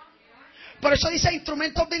 Por eso dice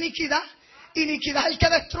instrumentos de iniquidad. Iniquidad es el que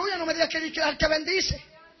destruye, no me digas que iniquidad es el que bendice.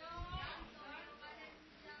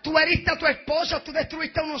 Tú heriste a tu esposa, tú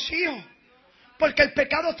destruiste a unos hijos, porque el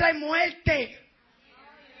pecado trae muerte.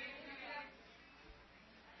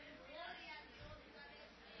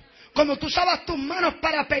 Cuando tú usabas tus manos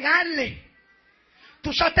para pegarle, tú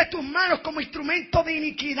usaste tus manos como instrumento de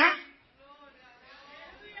iniquidad.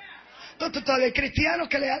 Entonces todavía hay cristianos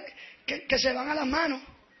que se van a las manos.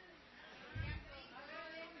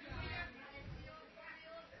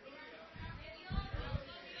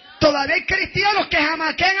 Todavía hay cristianos que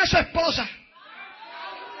jamaquean a su esposa.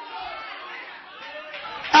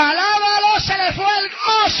 Alábalo, se le fue el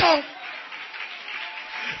gozo.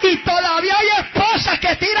 Y todavía hay esposas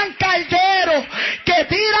que tiran calderos, que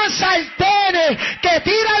tiran sartenes, que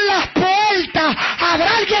tiran las puertas.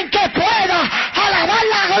 Habrá alguien que pueda alabar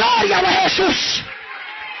la gloria de Jesús.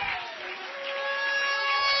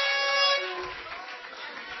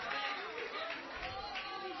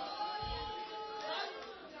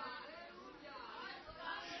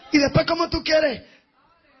 Y después, ¿cómo tú quieres?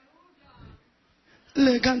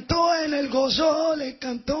 Le cantó en el gozo, le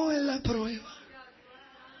cantó en la prueba.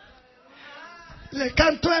 Le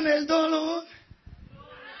cantó en el dolor.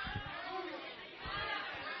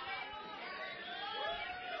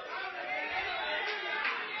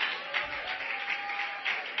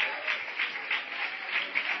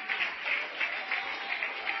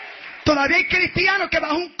 Todavía hay cristianos que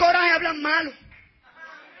bajo un coraje hablan malo.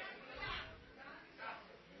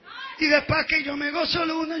 Y después aquí yo me gozo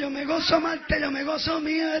lunes, yo me gozo martes, yo me gozo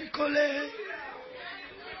miércoles.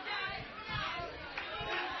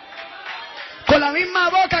 Con la misma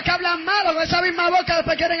boca que hablan malo, con esa misma boca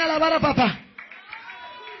después quieren alabar a papá.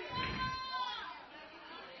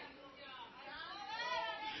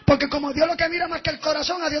 Porque como Dios lo que mira más que el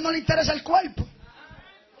corazón, a Dios no le interesa el cuerpo.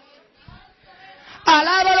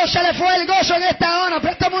 Alábalo, se le fue el gozo en esta hora,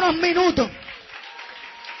 préstame unos minutos.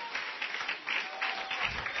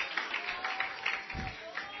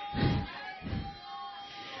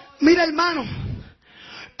 Mira hermano,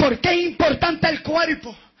 ¿por qué es importante el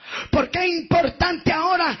cuerpo? ¿Por qué es importante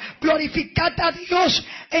ahora glorificar a Dios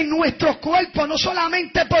en nuestro cuerpo? No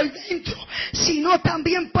solamente por dentro, sino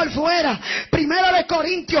también por fuera. Primera de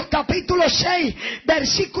Corintios capítulo 6,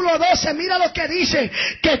 versículo 12. Mira lo que dice: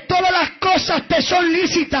 que todas las cosas te son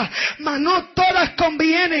lícitas, mas no todas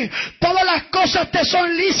convienen. Todas las cosas te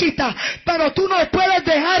son lícitas, pero tú no puedes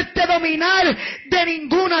dejarte dominar de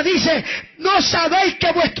ninguna. Dice: ¿no sabéis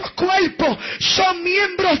que vuestros cuerpos son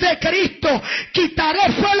miembros de Cristo?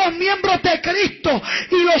 Quitaré fue los miembros de Cristo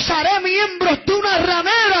y los haré miembros de una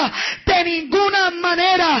ramera. De ninguna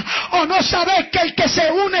manera. ¿O no sabéis que el que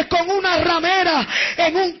se une con una ramera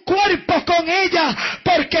en un cuerpo con ella,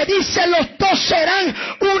 porque dice los dos serán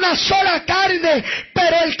una sola carne,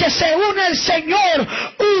 pero el que se une al Señor,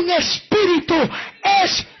 un espíritu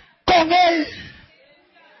es con él?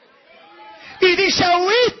 Y dice: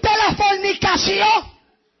 ¿huiste la fornicación?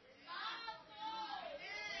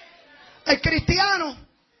 El cristiano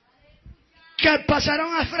que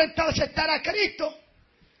pasaron a frente a aceptar a Cristo,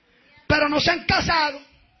 pero no se han casado.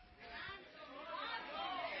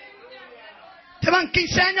 Llevan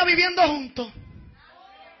 15 años viviendo juntos.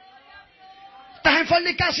 ¿Estás en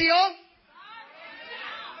fornicación?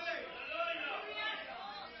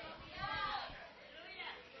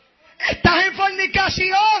 ¿Estás en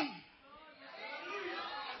fornicación?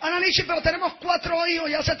 Nanichy, pero tenemos 4 hijos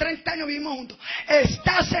y hace 30 años vivimos juntos.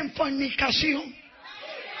 Estás en fornicación.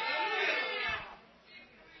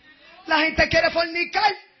 La gente quiere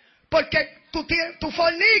fornicar porque tú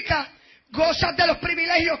fornicas, gozas de los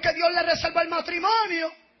privilegios que Dios le reservó al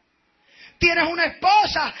matrimonio. Tienes una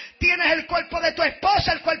esposa, tienes el cuerpo de tu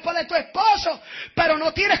esposa, el cuerpo de tu esposo, pero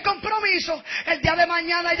no tienes compromiso. El día de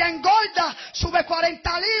mañana ella engorda, sube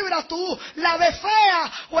 40 libras, tú la ves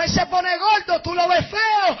fea, o él se pone gordo, tú lo ves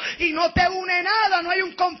feo, y no te une nada, no hay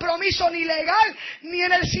un compromiso ni legal, ni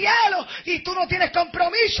en el cielo, y tú no tienes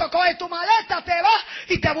compromiso, coges tu maleta, te vas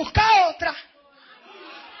y te buscas otra.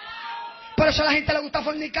 Por eso a la gente le gusta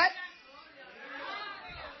fornicar.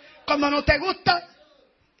 Cuando no te gusta,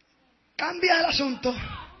 cambia el asunto.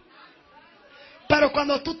 Pero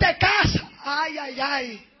cuando tú te casas, ay, ay,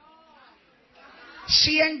 ay.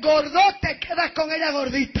 Si engordó, te quedas con ella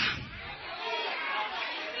gordita.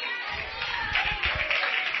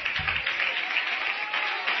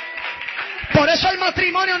 Por eso el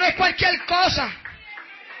matrimonio no es cualquier cosa.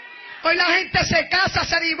 Hoy la gente se casa,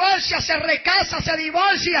 se divorcia, se recasa, se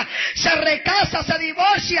divorcia, se recasa, se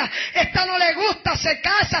divorcia. Esta no le gusta, se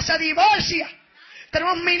casa, se divorcia.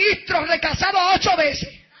 Tenemos ministros recasados 8 veces.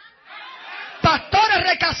 Pastores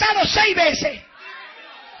recasados 6 veces.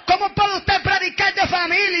 ¿Cómo puede usted predicar de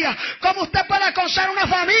familia? ¿Cómo usted puede aconsejar una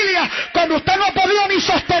familia cuando usted no ha podido ni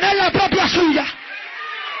sostener la propia suya?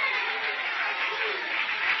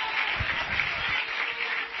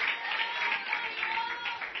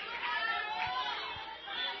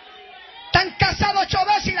 Están casados 8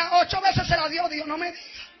 veces y las 8 veces se la dio Dios, no me diga.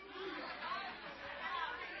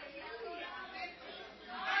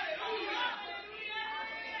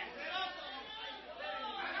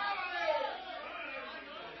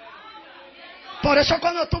 Por eso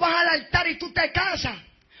cuando tú vas al altar y tú te casas,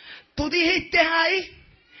 tú dijiste ahí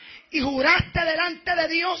y juraste delante de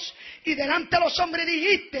Dios y delante de los hombres,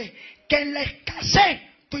 dijiste que en la escasez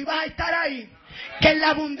tú ibas a estar ahí, que en la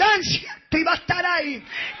abundancia tú ibas a estar ahí,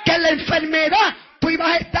 que en la enfermedad tú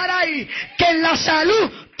ibas a estar ahí, que en la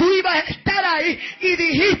salud tú ibas a estar ahí, y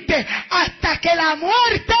dijiste hasta que la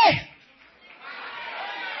muerte.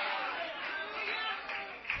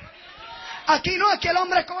 Aquí no, aquí el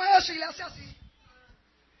hombre coge eso y le hace así.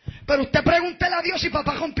 Pero usted pregúntele a Dios si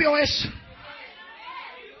papá rompió eso.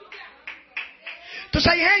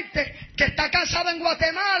 Entonces hay gente que está casada en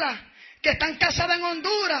Guatemala, que están casados en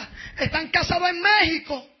Honduras, están casados en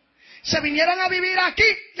México, se vinieron a vivir aquí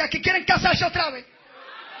y aquí quieren casarse otra vez.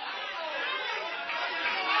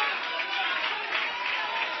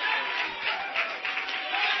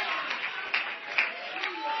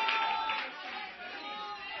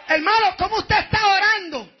 Hermano, ¿cómo usted está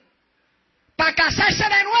orando para casarse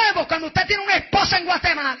de nuevo cuando usted tiene una esposa en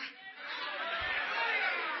Guatemala?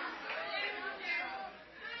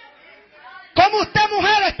 ¿Cómo usted,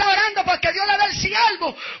 mujer, está orando porque Dios le dé el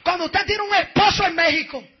siervo cuando usted tiene un esposo en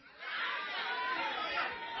México?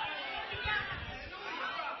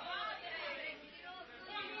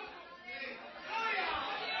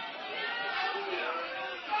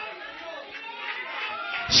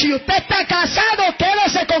 Si usted está casado,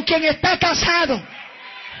 quédese con quien está casado.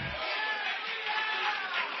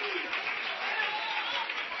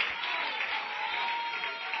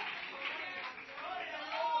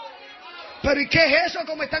 Pero ¿y qué es eso?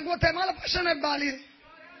 Como está en Guatemala, pues eso no es válido.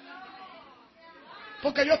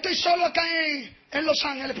 Porque yo estoy solo acá en Los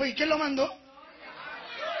Ángeles, pues ¿y quién lo mandó?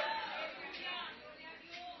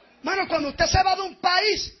 Bueno, cuando usted se va de un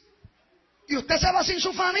país y usted se va sin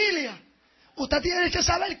su familia, usted tiene que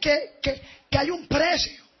saber que hay un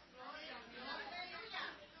precio.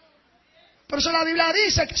 Por eso la Biblia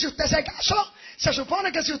dice que si usted se casó, se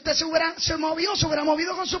supone que si usted se hubiera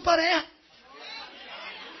movido con su pareja,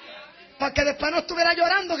 para que después no estuviera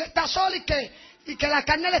llorando que está solo y que la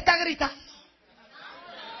carne le está gritando.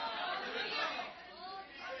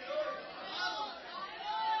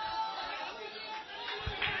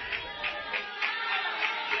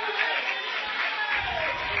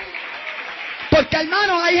 Porque,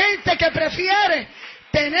 hermano, hay gente que prefiere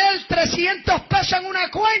tener 300 pesos en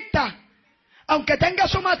una cuenta, aunque tenga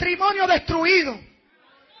su matrimonio destruido,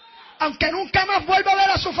 aunque nunca más vuelva a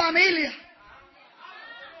ver a su familia.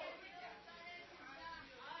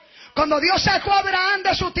 Cuando Dios sacó a Abraham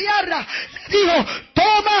de su tierra, le dijo,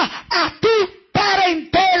 toma a tu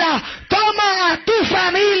parentela, toma a tu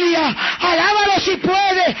familia, alábalo si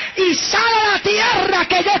puedes, y sal a la tierra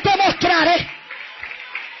que yo te mostraré.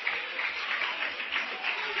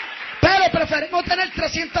 Pero preferimos tener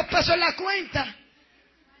 300 pesos en la cuenta,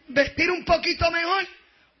 vestir un poquito mejor,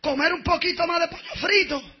 comer un poquito más de pollo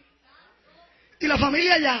frito, y la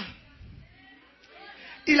familia allá,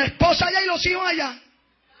 y la esposa allá y los hijos allá,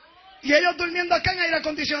 y ellos durmiendo acá en aire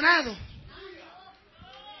acondicionado.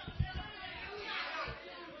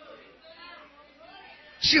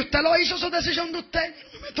 Si usted lo hizo, eso es decisión de usted.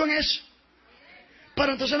 No me meto en eso.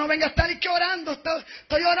 Pero entonces no venga a estar y que orando.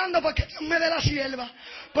 Estoy orando porque Dios me dé la sierva.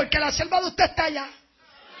 Porque la sierva de usted está allá.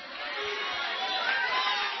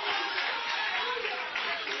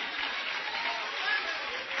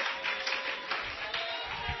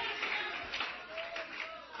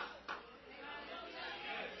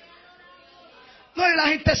 No, y la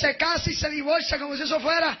gente se casa y se divorcia como si eso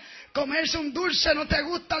fuera comerse un dulce, no te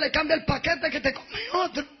gusta, le cambia el paquete que te come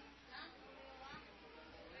otro.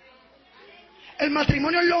 El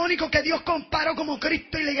matrimonio es lo único que Dios comparó como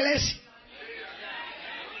Cristo y la iglesia.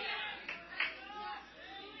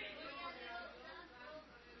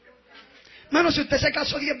 Hermano, si usted se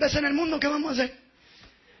casó 10 veces en el mundo, ¿qué vamos a hacer?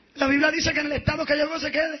 La Biblia dice que en el estado que llegó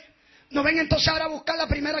se quede. No venga entonces ahora a buscar la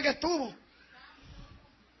primera que estuvo.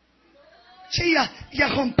 Sí, y a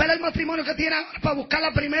romper el matrimonio que tiene ahora para buscar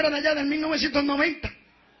la primera de allá del 1990.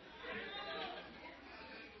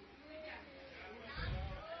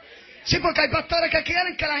 Sí, porque hay pastores que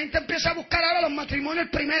quieren que la gente empiece a buscar ahora los matrimonios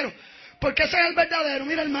primero, porque ese es el verdadero.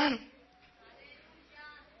 Mira, hermano,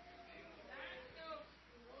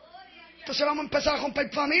 entonces vamos a empezar a romper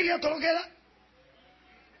familia, todo lo que da,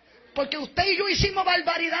 porque usted y yo hicimos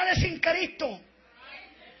barbaridades sin Cristo,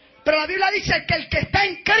 pero la Biblia dice que el que está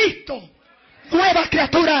en Cristo, nueva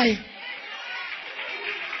criatura es.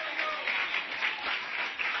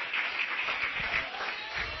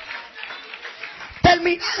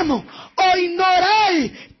 Terminamos. O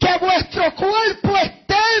ignoráis que vuestro cuerpo es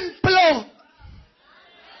templo.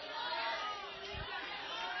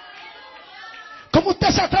 ¿Cómo usted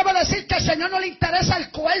se atreve a decir que al Señor no le interesa el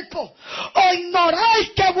cuerpo? O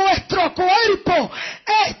ignoráis que vuestro cuerpo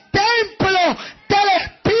es templo del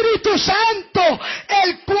Espíritu Santo,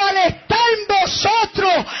 el cual está en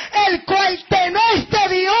vosotros, el cual tenéis de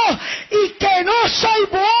Dios y que no soy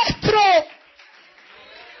vuestro.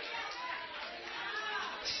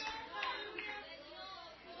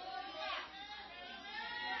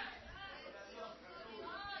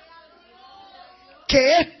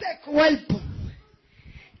 Que este cuerpo,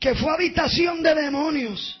 que fue habitación de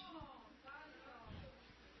demonios.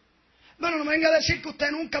 Bueno, no me venga a decir que usted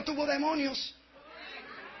nunca tuvo demonios,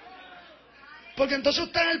 porque entonces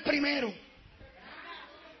usted es el primero.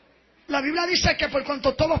 La Biblia dice que por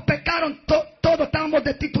cuanto todos pecaron, todos estábamos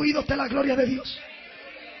destituidos de la gloria de Dios.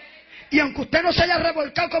 Y aunque usted no se haya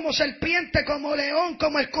revolcado como serpiente, como león,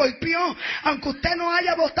 como escorpión, aunque usted no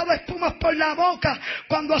haya botado espumas por la boca,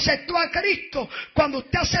 cuando aceptó a Cristo, cuando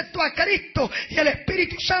usted aceptó a Cristo y el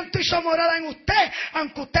Espíritu Santo hizo morada en usted,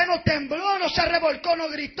 aunque usted no tembló, no se revolcó, no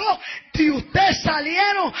gritó, de usted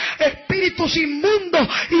salieron espíritus inmundos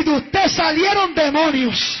y de usted salieron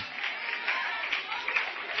demonios.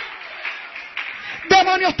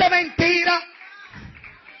 Demonios de mentira.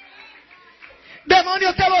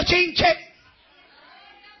 Demonios de bochinche,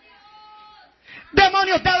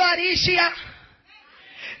 demonios de avaricia,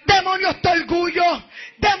 demonios de orgullo,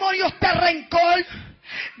 demonios de rencor,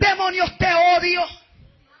 demonios de odio.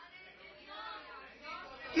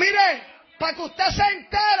 Mire, para que usted se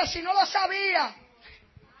entere, si no lo sabía,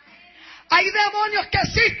 hay demonios que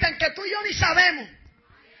existen que tú y yo ni sabemos.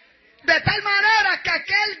 De tal manera que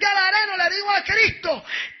aquel gadareno le dijo a Cristo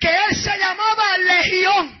que él se llamaba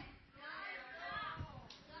Legión.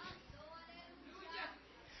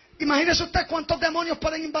 Imagínese usted cuántos demonios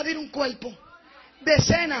pueden invadir un cuerpo.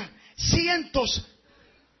 Decenas, cientos,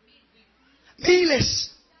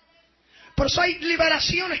 miles. Por eso hay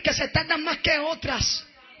liberaciones que se tardan más que otras.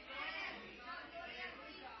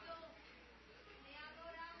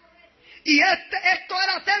 Y esto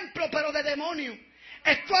era templo, pero de demonios.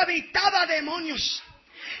 Esto habitaba demonios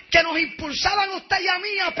que nos impulsaban a usted y a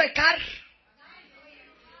mí a pecar.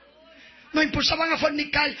 Nos impulsaban a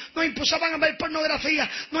fornicar, nos impulsaban a ver pornografía,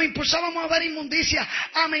 nos impulsábamos a ver inmundicia,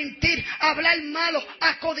 a mentir, a hablar malo,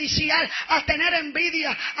 a codiciar, a tener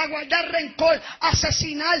envidia, a guardar rencor, a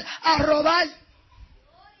asesinar, a robar.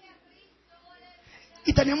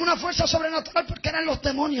 Y teníamos una fuerza sobrenatural porque eran los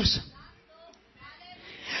demonios.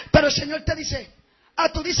 Pero el Señor te dice,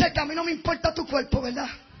 tú dices que a mí no me importa tu cuerpo, ¿verdad?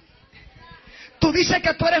 Tú dices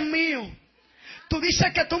que tú eres mío. Tú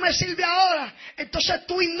dices que tú me sirves ahora. Entonces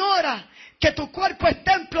tú ignoras que tu cuerpo es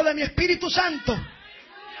templo de mi Espíritu Santo.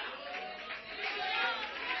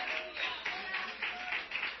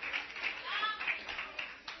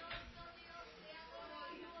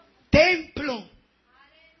 Templo.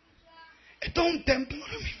 Esto es un templo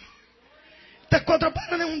ahora mismo. Estas 4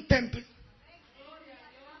 paredes es un templo.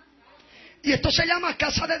 Y esto se llama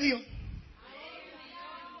casa de Dios.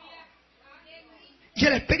 Y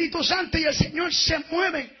el Espíritu Santo y el Señor se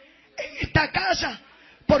mueven en esta casa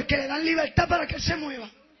porque le dan libertad para que Él se mueva.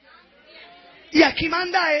 Y aquí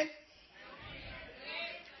manda Él.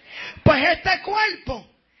 Pues este cuerpo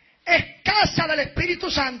es casa del Espíritu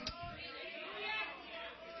Santo.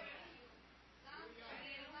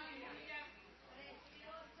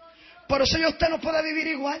 Por eso usted no puede vivir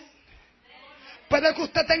igual. Puede que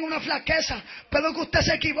usted tenga una flaqueza, puede que usted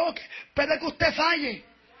se equivoque, puede que usted falle.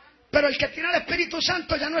 Pero el que tiene el Espíritu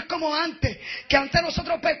Santo ya no es como antes, que antes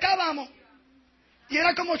nosotros pecábamos y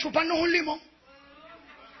era como chuparnos un limón.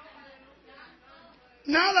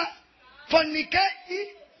 Nada, forniqué y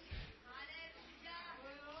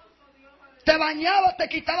te bañaba, te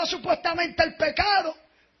quitaba supuestamente el pecado,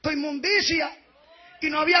 tu inmundicia, y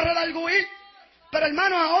no había redarguir. Pero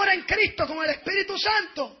hermanos, ahora en Cristo, con el Espíritu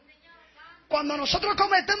Santo, cuando nosotros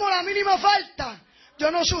cometemos la mínima falta, yo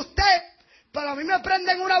no sé usted, pero a mí me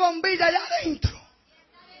prenden una bombilla allá adentro.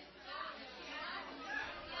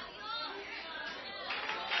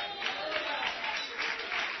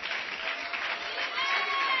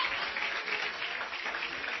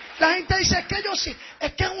 La gente dice, es que yo sí,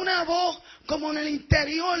 es que es una voz como en el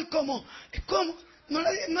interior,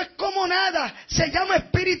 no es como nada, se llama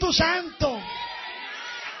Espíritu Santo.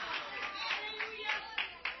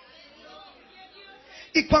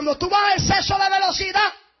 Y cuando tú vas a exceso de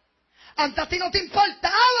velocidad, antes a ti no te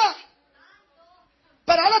importaba.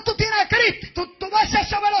 Pero ahora tú tienes a Cristo, tú vas a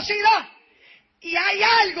exceso de velocidad. Y hay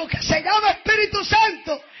algo que se llama Espíritu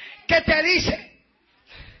Santo que te dice.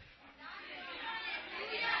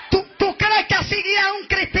 ¿Tú crees que así guía a un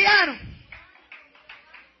cristiano?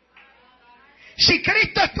 Si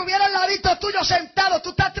Cristo estuviera al ladito tuyo sentado,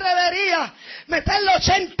 tú te atreverías a meterle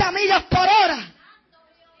 80 millas por hora.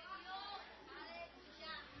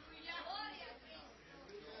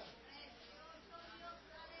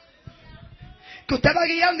 Que usted va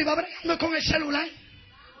guiando y va bregando con el celular.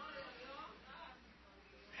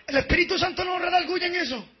 El Espíritu Santo no redarguye en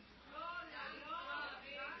eso.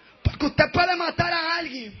 Porque usted puede matar a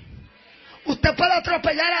alguien. Usted puede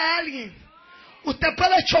atropellar a alguien. Usted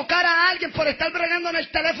puede chocar a alguien por estar bregando en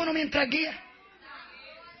el teléfono mientras guía.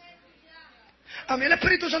 A mí el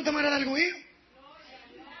Espíritu Santo me redarguye.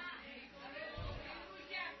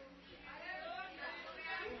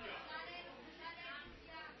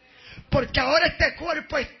 Porque ahora este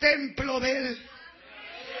cuerpo es templo de Él.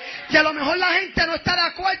 Y a lo mejor la gente no está de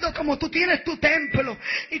acuerdo como tú tienes tu templo.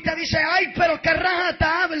 Y te dice, ay, pero qué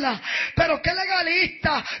rajatabla, pero qué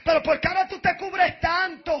legalista, pero ¿por qué ahora tú te cubres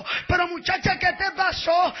tanto? Pero muchacha, ¿qué te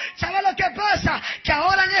pasó? ¿Sabes lo que pasa? Que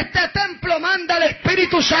ahora en este templo manda el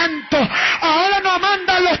Espíritu Santo. Ahora no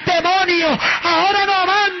mandan los demonios. Ahora no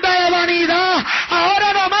manda la vanidad.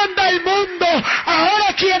 Ahora no manda el mundo.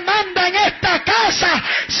 Ahora quien manda en esta casa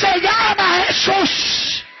se llama Jesús.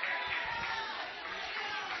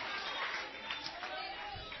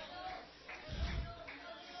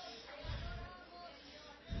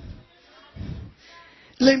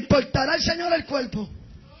 ¿Le importará al Señor el cuerpo?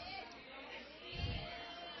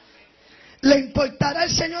 ¿Le importará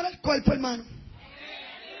al Señor el cuerpo, hermano?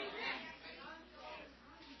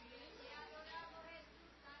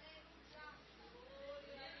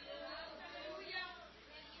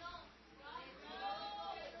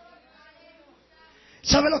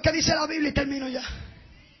 ¿Sabe lo que dice la Biblia? Y termino ya.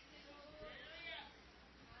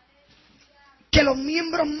 Que los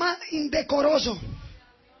miembros más indecorosos,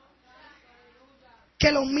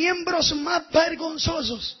 que los miembros más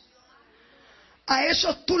vergonzosos, a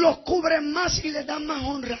esos tú los cubres más y les das más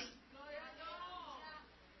honra.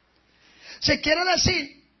 Se quiere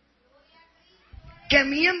decir que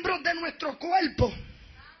miembros de nuestro cuerpo,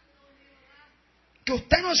 que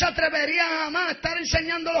usted no se atrevería jamás a estar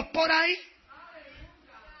enseñándolos por ahí,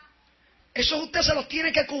 esos usted se los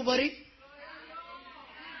tiene que cubrir.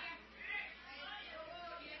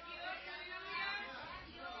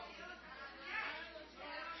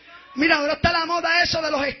 Mira, ahora está la moda eso de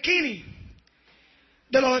los skinny,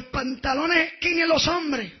 de los pantalones skinny en los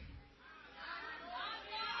hombres.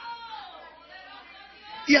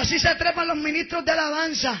 Y así se trepan los ministros de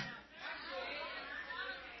alabanza.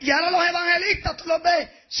 Y ahora los evangelistas, tú los ves,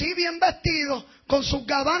 sí, bien vestidos, con sus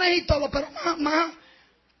gabanes y todo, pero más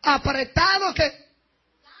apretado que...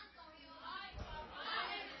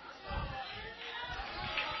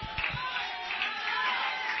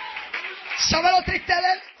 ¿Sabe lo triste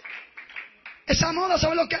de él? Esa moda,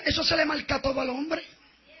 ¿sabe lo que? Eso se le marca todo al hombre.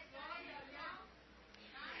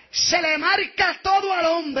 Se le marca todo al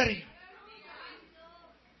hombre.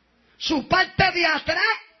 Su parte de atrás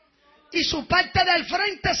y su parte del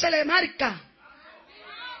frente se le marca.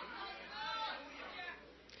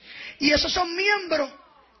 Y esos son miembros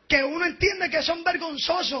que uno entiende que son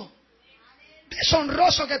vergonzosos,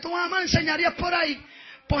 deshonrosos, que tú jamás enseñarías por ahí.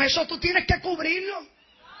 Pues eso tú tienes que cubrirlo.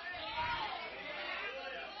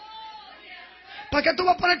 ¿Para qué tú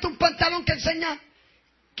vas a ponerte un pantalón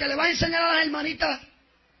que le vas a enseñar a las hermanitas?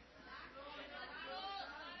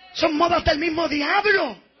 Son modas del mismo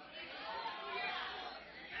diablo.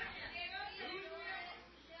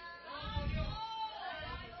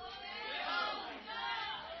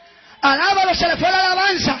 Alábalo, se le fue la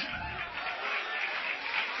alabanza.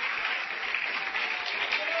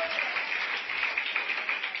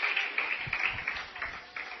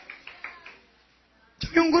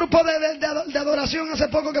 Vi un grupo de adoración hace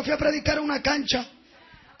poco que fui a predicar en una cancha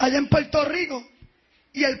allá en Puerto Rico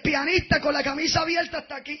y el pianista con la camisa abierta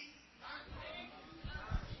hasta aquí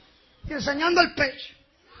y enseñando el pecho.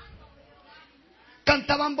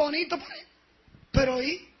 Cantaban bonito, pero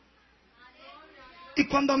y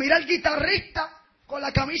cuando mira el guitarrista con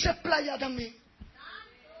la camisa explayada también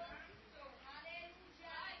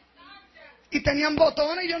y tenían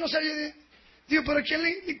botones y yo no sé, yo digo, pero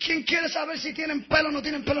 ¿quién quiere saber si tienen pelo o no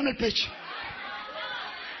tienen pelo en el pecho?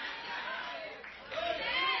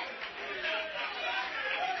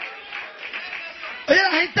 Oye,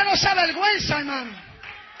 la gente no se avergüenza, hermano.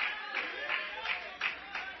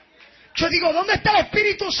 Yo digo, ¿dónde está el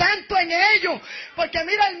Espíritu Santo en ellos? Porque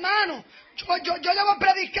mira, hermano, yo llevo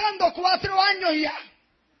predicando 4 años ya.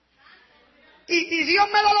 Y Dios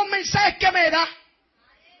me da los mensajes que me da.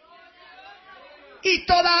 Y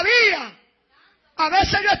todavía, a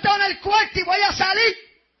veces yo estoy en el cuarto y voy a salir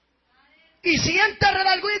y siento el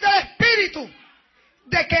redarguir del Espíritu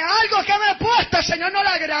de que algo que me he puesto el Señor no le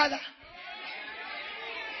agrada.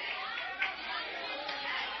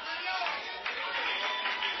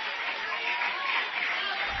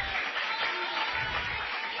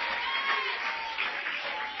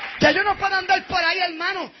 Ya yo no puedo andar por ahí,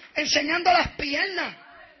 hermano, enseñando las piernas.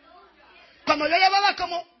 Cuando yo llevaba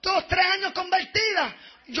como 2, 3 años convertida,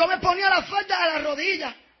 yo me ponía la falda a la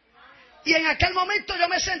rodilla. Y en aquel momento yo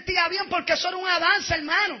me sentía bien porque eso era un avance,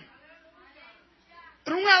 hermano.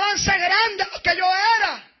 Era un avance grande lo que yo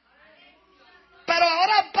era. Pero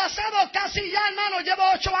ahora han pasado casi ya, hermano, llevo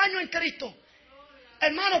 8 años en Cristo.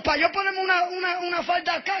 Hermano, para yo ponerme una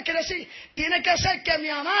falda acá, quiere decir, tiene que ser que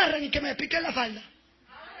me amarren y que me piquen la falda.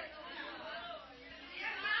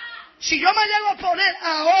 Si yo me llego a poner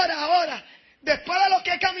ahora, después de lo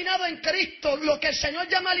que he caminado en Cristo, lo que el Señor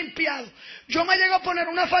ya me ha limpiado, yo me llego a poner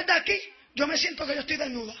una falda aquí, yo me siento que yo estoy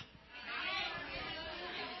desnuda.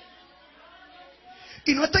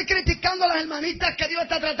 Y no estoy criticando a las hermanitas que Dios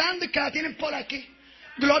está tratando y que la tienen por aquí.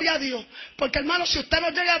 Gloria a Dios. Porque, hermano, si usted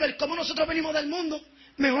nos llega a ver cómo nosotros venimos del mundo,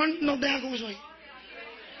 mejor nos deja como soy.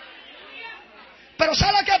 Pero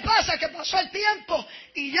 ¿sabe lo que pasa? Que pasó el tiempo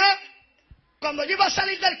y ya, cuando yo iba a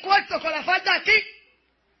salir del cuarto con la falda aquí,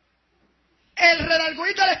 el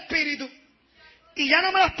redarguir del Espíritu, y ya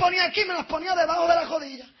no me las ponía aquí, me las ponía debajo de la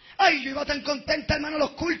rodilla. Ay, yo iba tan contenta, hermano,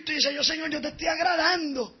 los cultos, y dice yo, Señor, yo te estoy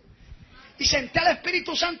agradando. Y senté al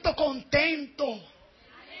Espíritu Santo contento.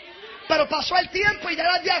 Pero pasó el tiempo y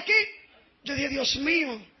ya desde aquí, yo dije, Dios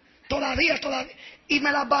mío, todavía. Y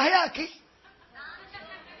me las bajé aquí.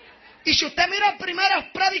 Y si usted mira primeras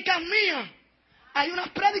prédicas mías, hay unas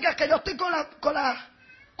prédicas que yo estoy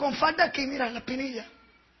con falda aquí, mira, en la espinilla.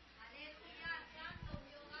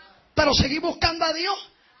 Pero seguí buscando a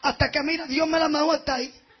Dios hasta que, mira, Dios me la mandó hasta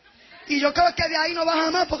ahí. Y yo creo que de ahí no baja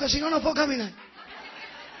más porque si no, no puedo caminar.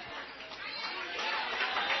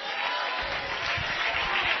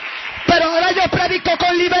 Pero ahora yo predico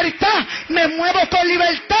con libertad, me muevo con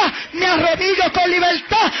libertad, me arrodillo con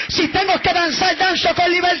libertad. Si tengo que danzar, danzo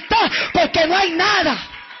con libertad, porque no hay nada.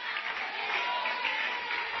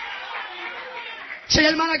 Si hay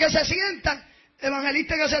hermanas que se sientan,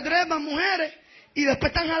 evangelistas que se trepan, mujeres, y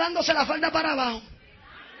después están jalándose la falda para abajo.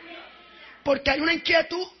 Porque hay una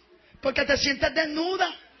inquietud, porque te sientes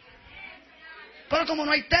desnuda. Pero como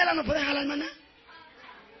no hay tela, no puedes jalar más nada.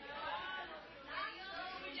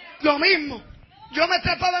 Lo mismo, yo me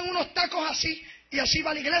trepaba en unos tacos así, Y así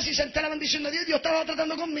iba a la iglesia y senté la bendición de Dios. Dios estaba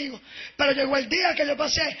tratando conmigo. Pero llegó el día que yo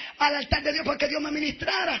pasé al altar de Dios porque Dios me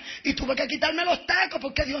ministrara. Y tuve que quitarme los tacos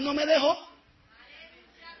porque Dios no me dejó.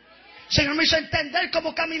 El Señor me hizo entender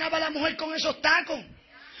cómo caminaba la mujer con esos tacos.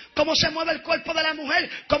 Cómo se mueve el cuerpo de la mujer.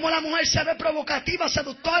 Cómo la mujer se ve provocativa,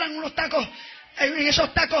 seductora en unos tacos, en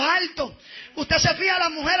esos tacos altos. Usted se fija,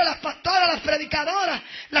 las mujeres, las pastoras, las predicadoras,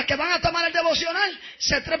 las que van a tomar el devocional,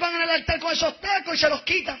 se trepan en el altar con esos tacos y se los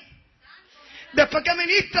quitan. Después que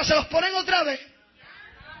ministra, se los ponen otra vez.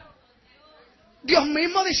 Dios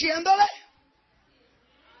mismo diciéndole.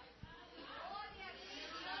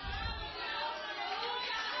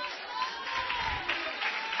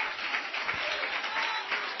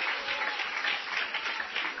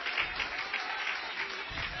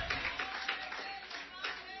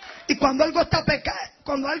 Y cuando algo está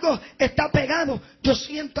pegado, yo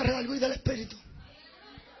siento el redarguir del Espíritu.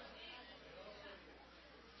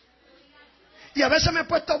 Y a veces me he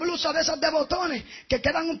puesto blusas de esas de botones que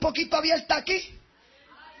quedan un poquito abiertas aquí.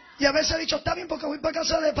 Y a veces he dicho, está bien porque voy para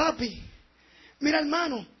casa de papi. Mira,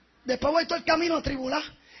 hermano, después voy todo el camino a tribular,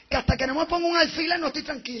 que hasta que no me pongo un alfiler no estoy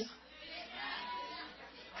tranquila.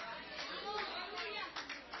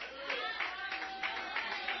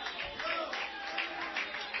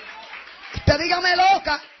 Usted dígame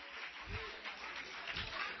loca.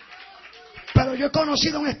 Pero yo he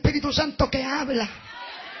conocido un Espíritu Santo que habla,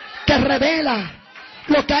 que revela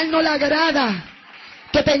lo que a Él no le agrada,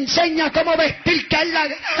 que te enseña cómo vestir que a Él le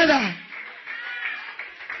agrada.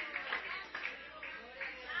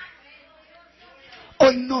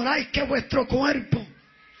 ¿O ignoráis que vuestro cuerpo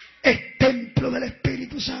es templo del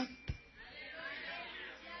Espíritu Santo?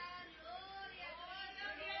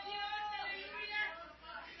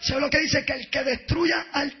 ¿Sabe lo que dice? Que el que destruya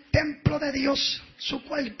al templo de Dios, su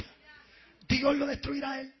cuerpo, Dios lo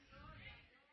destruirá a él.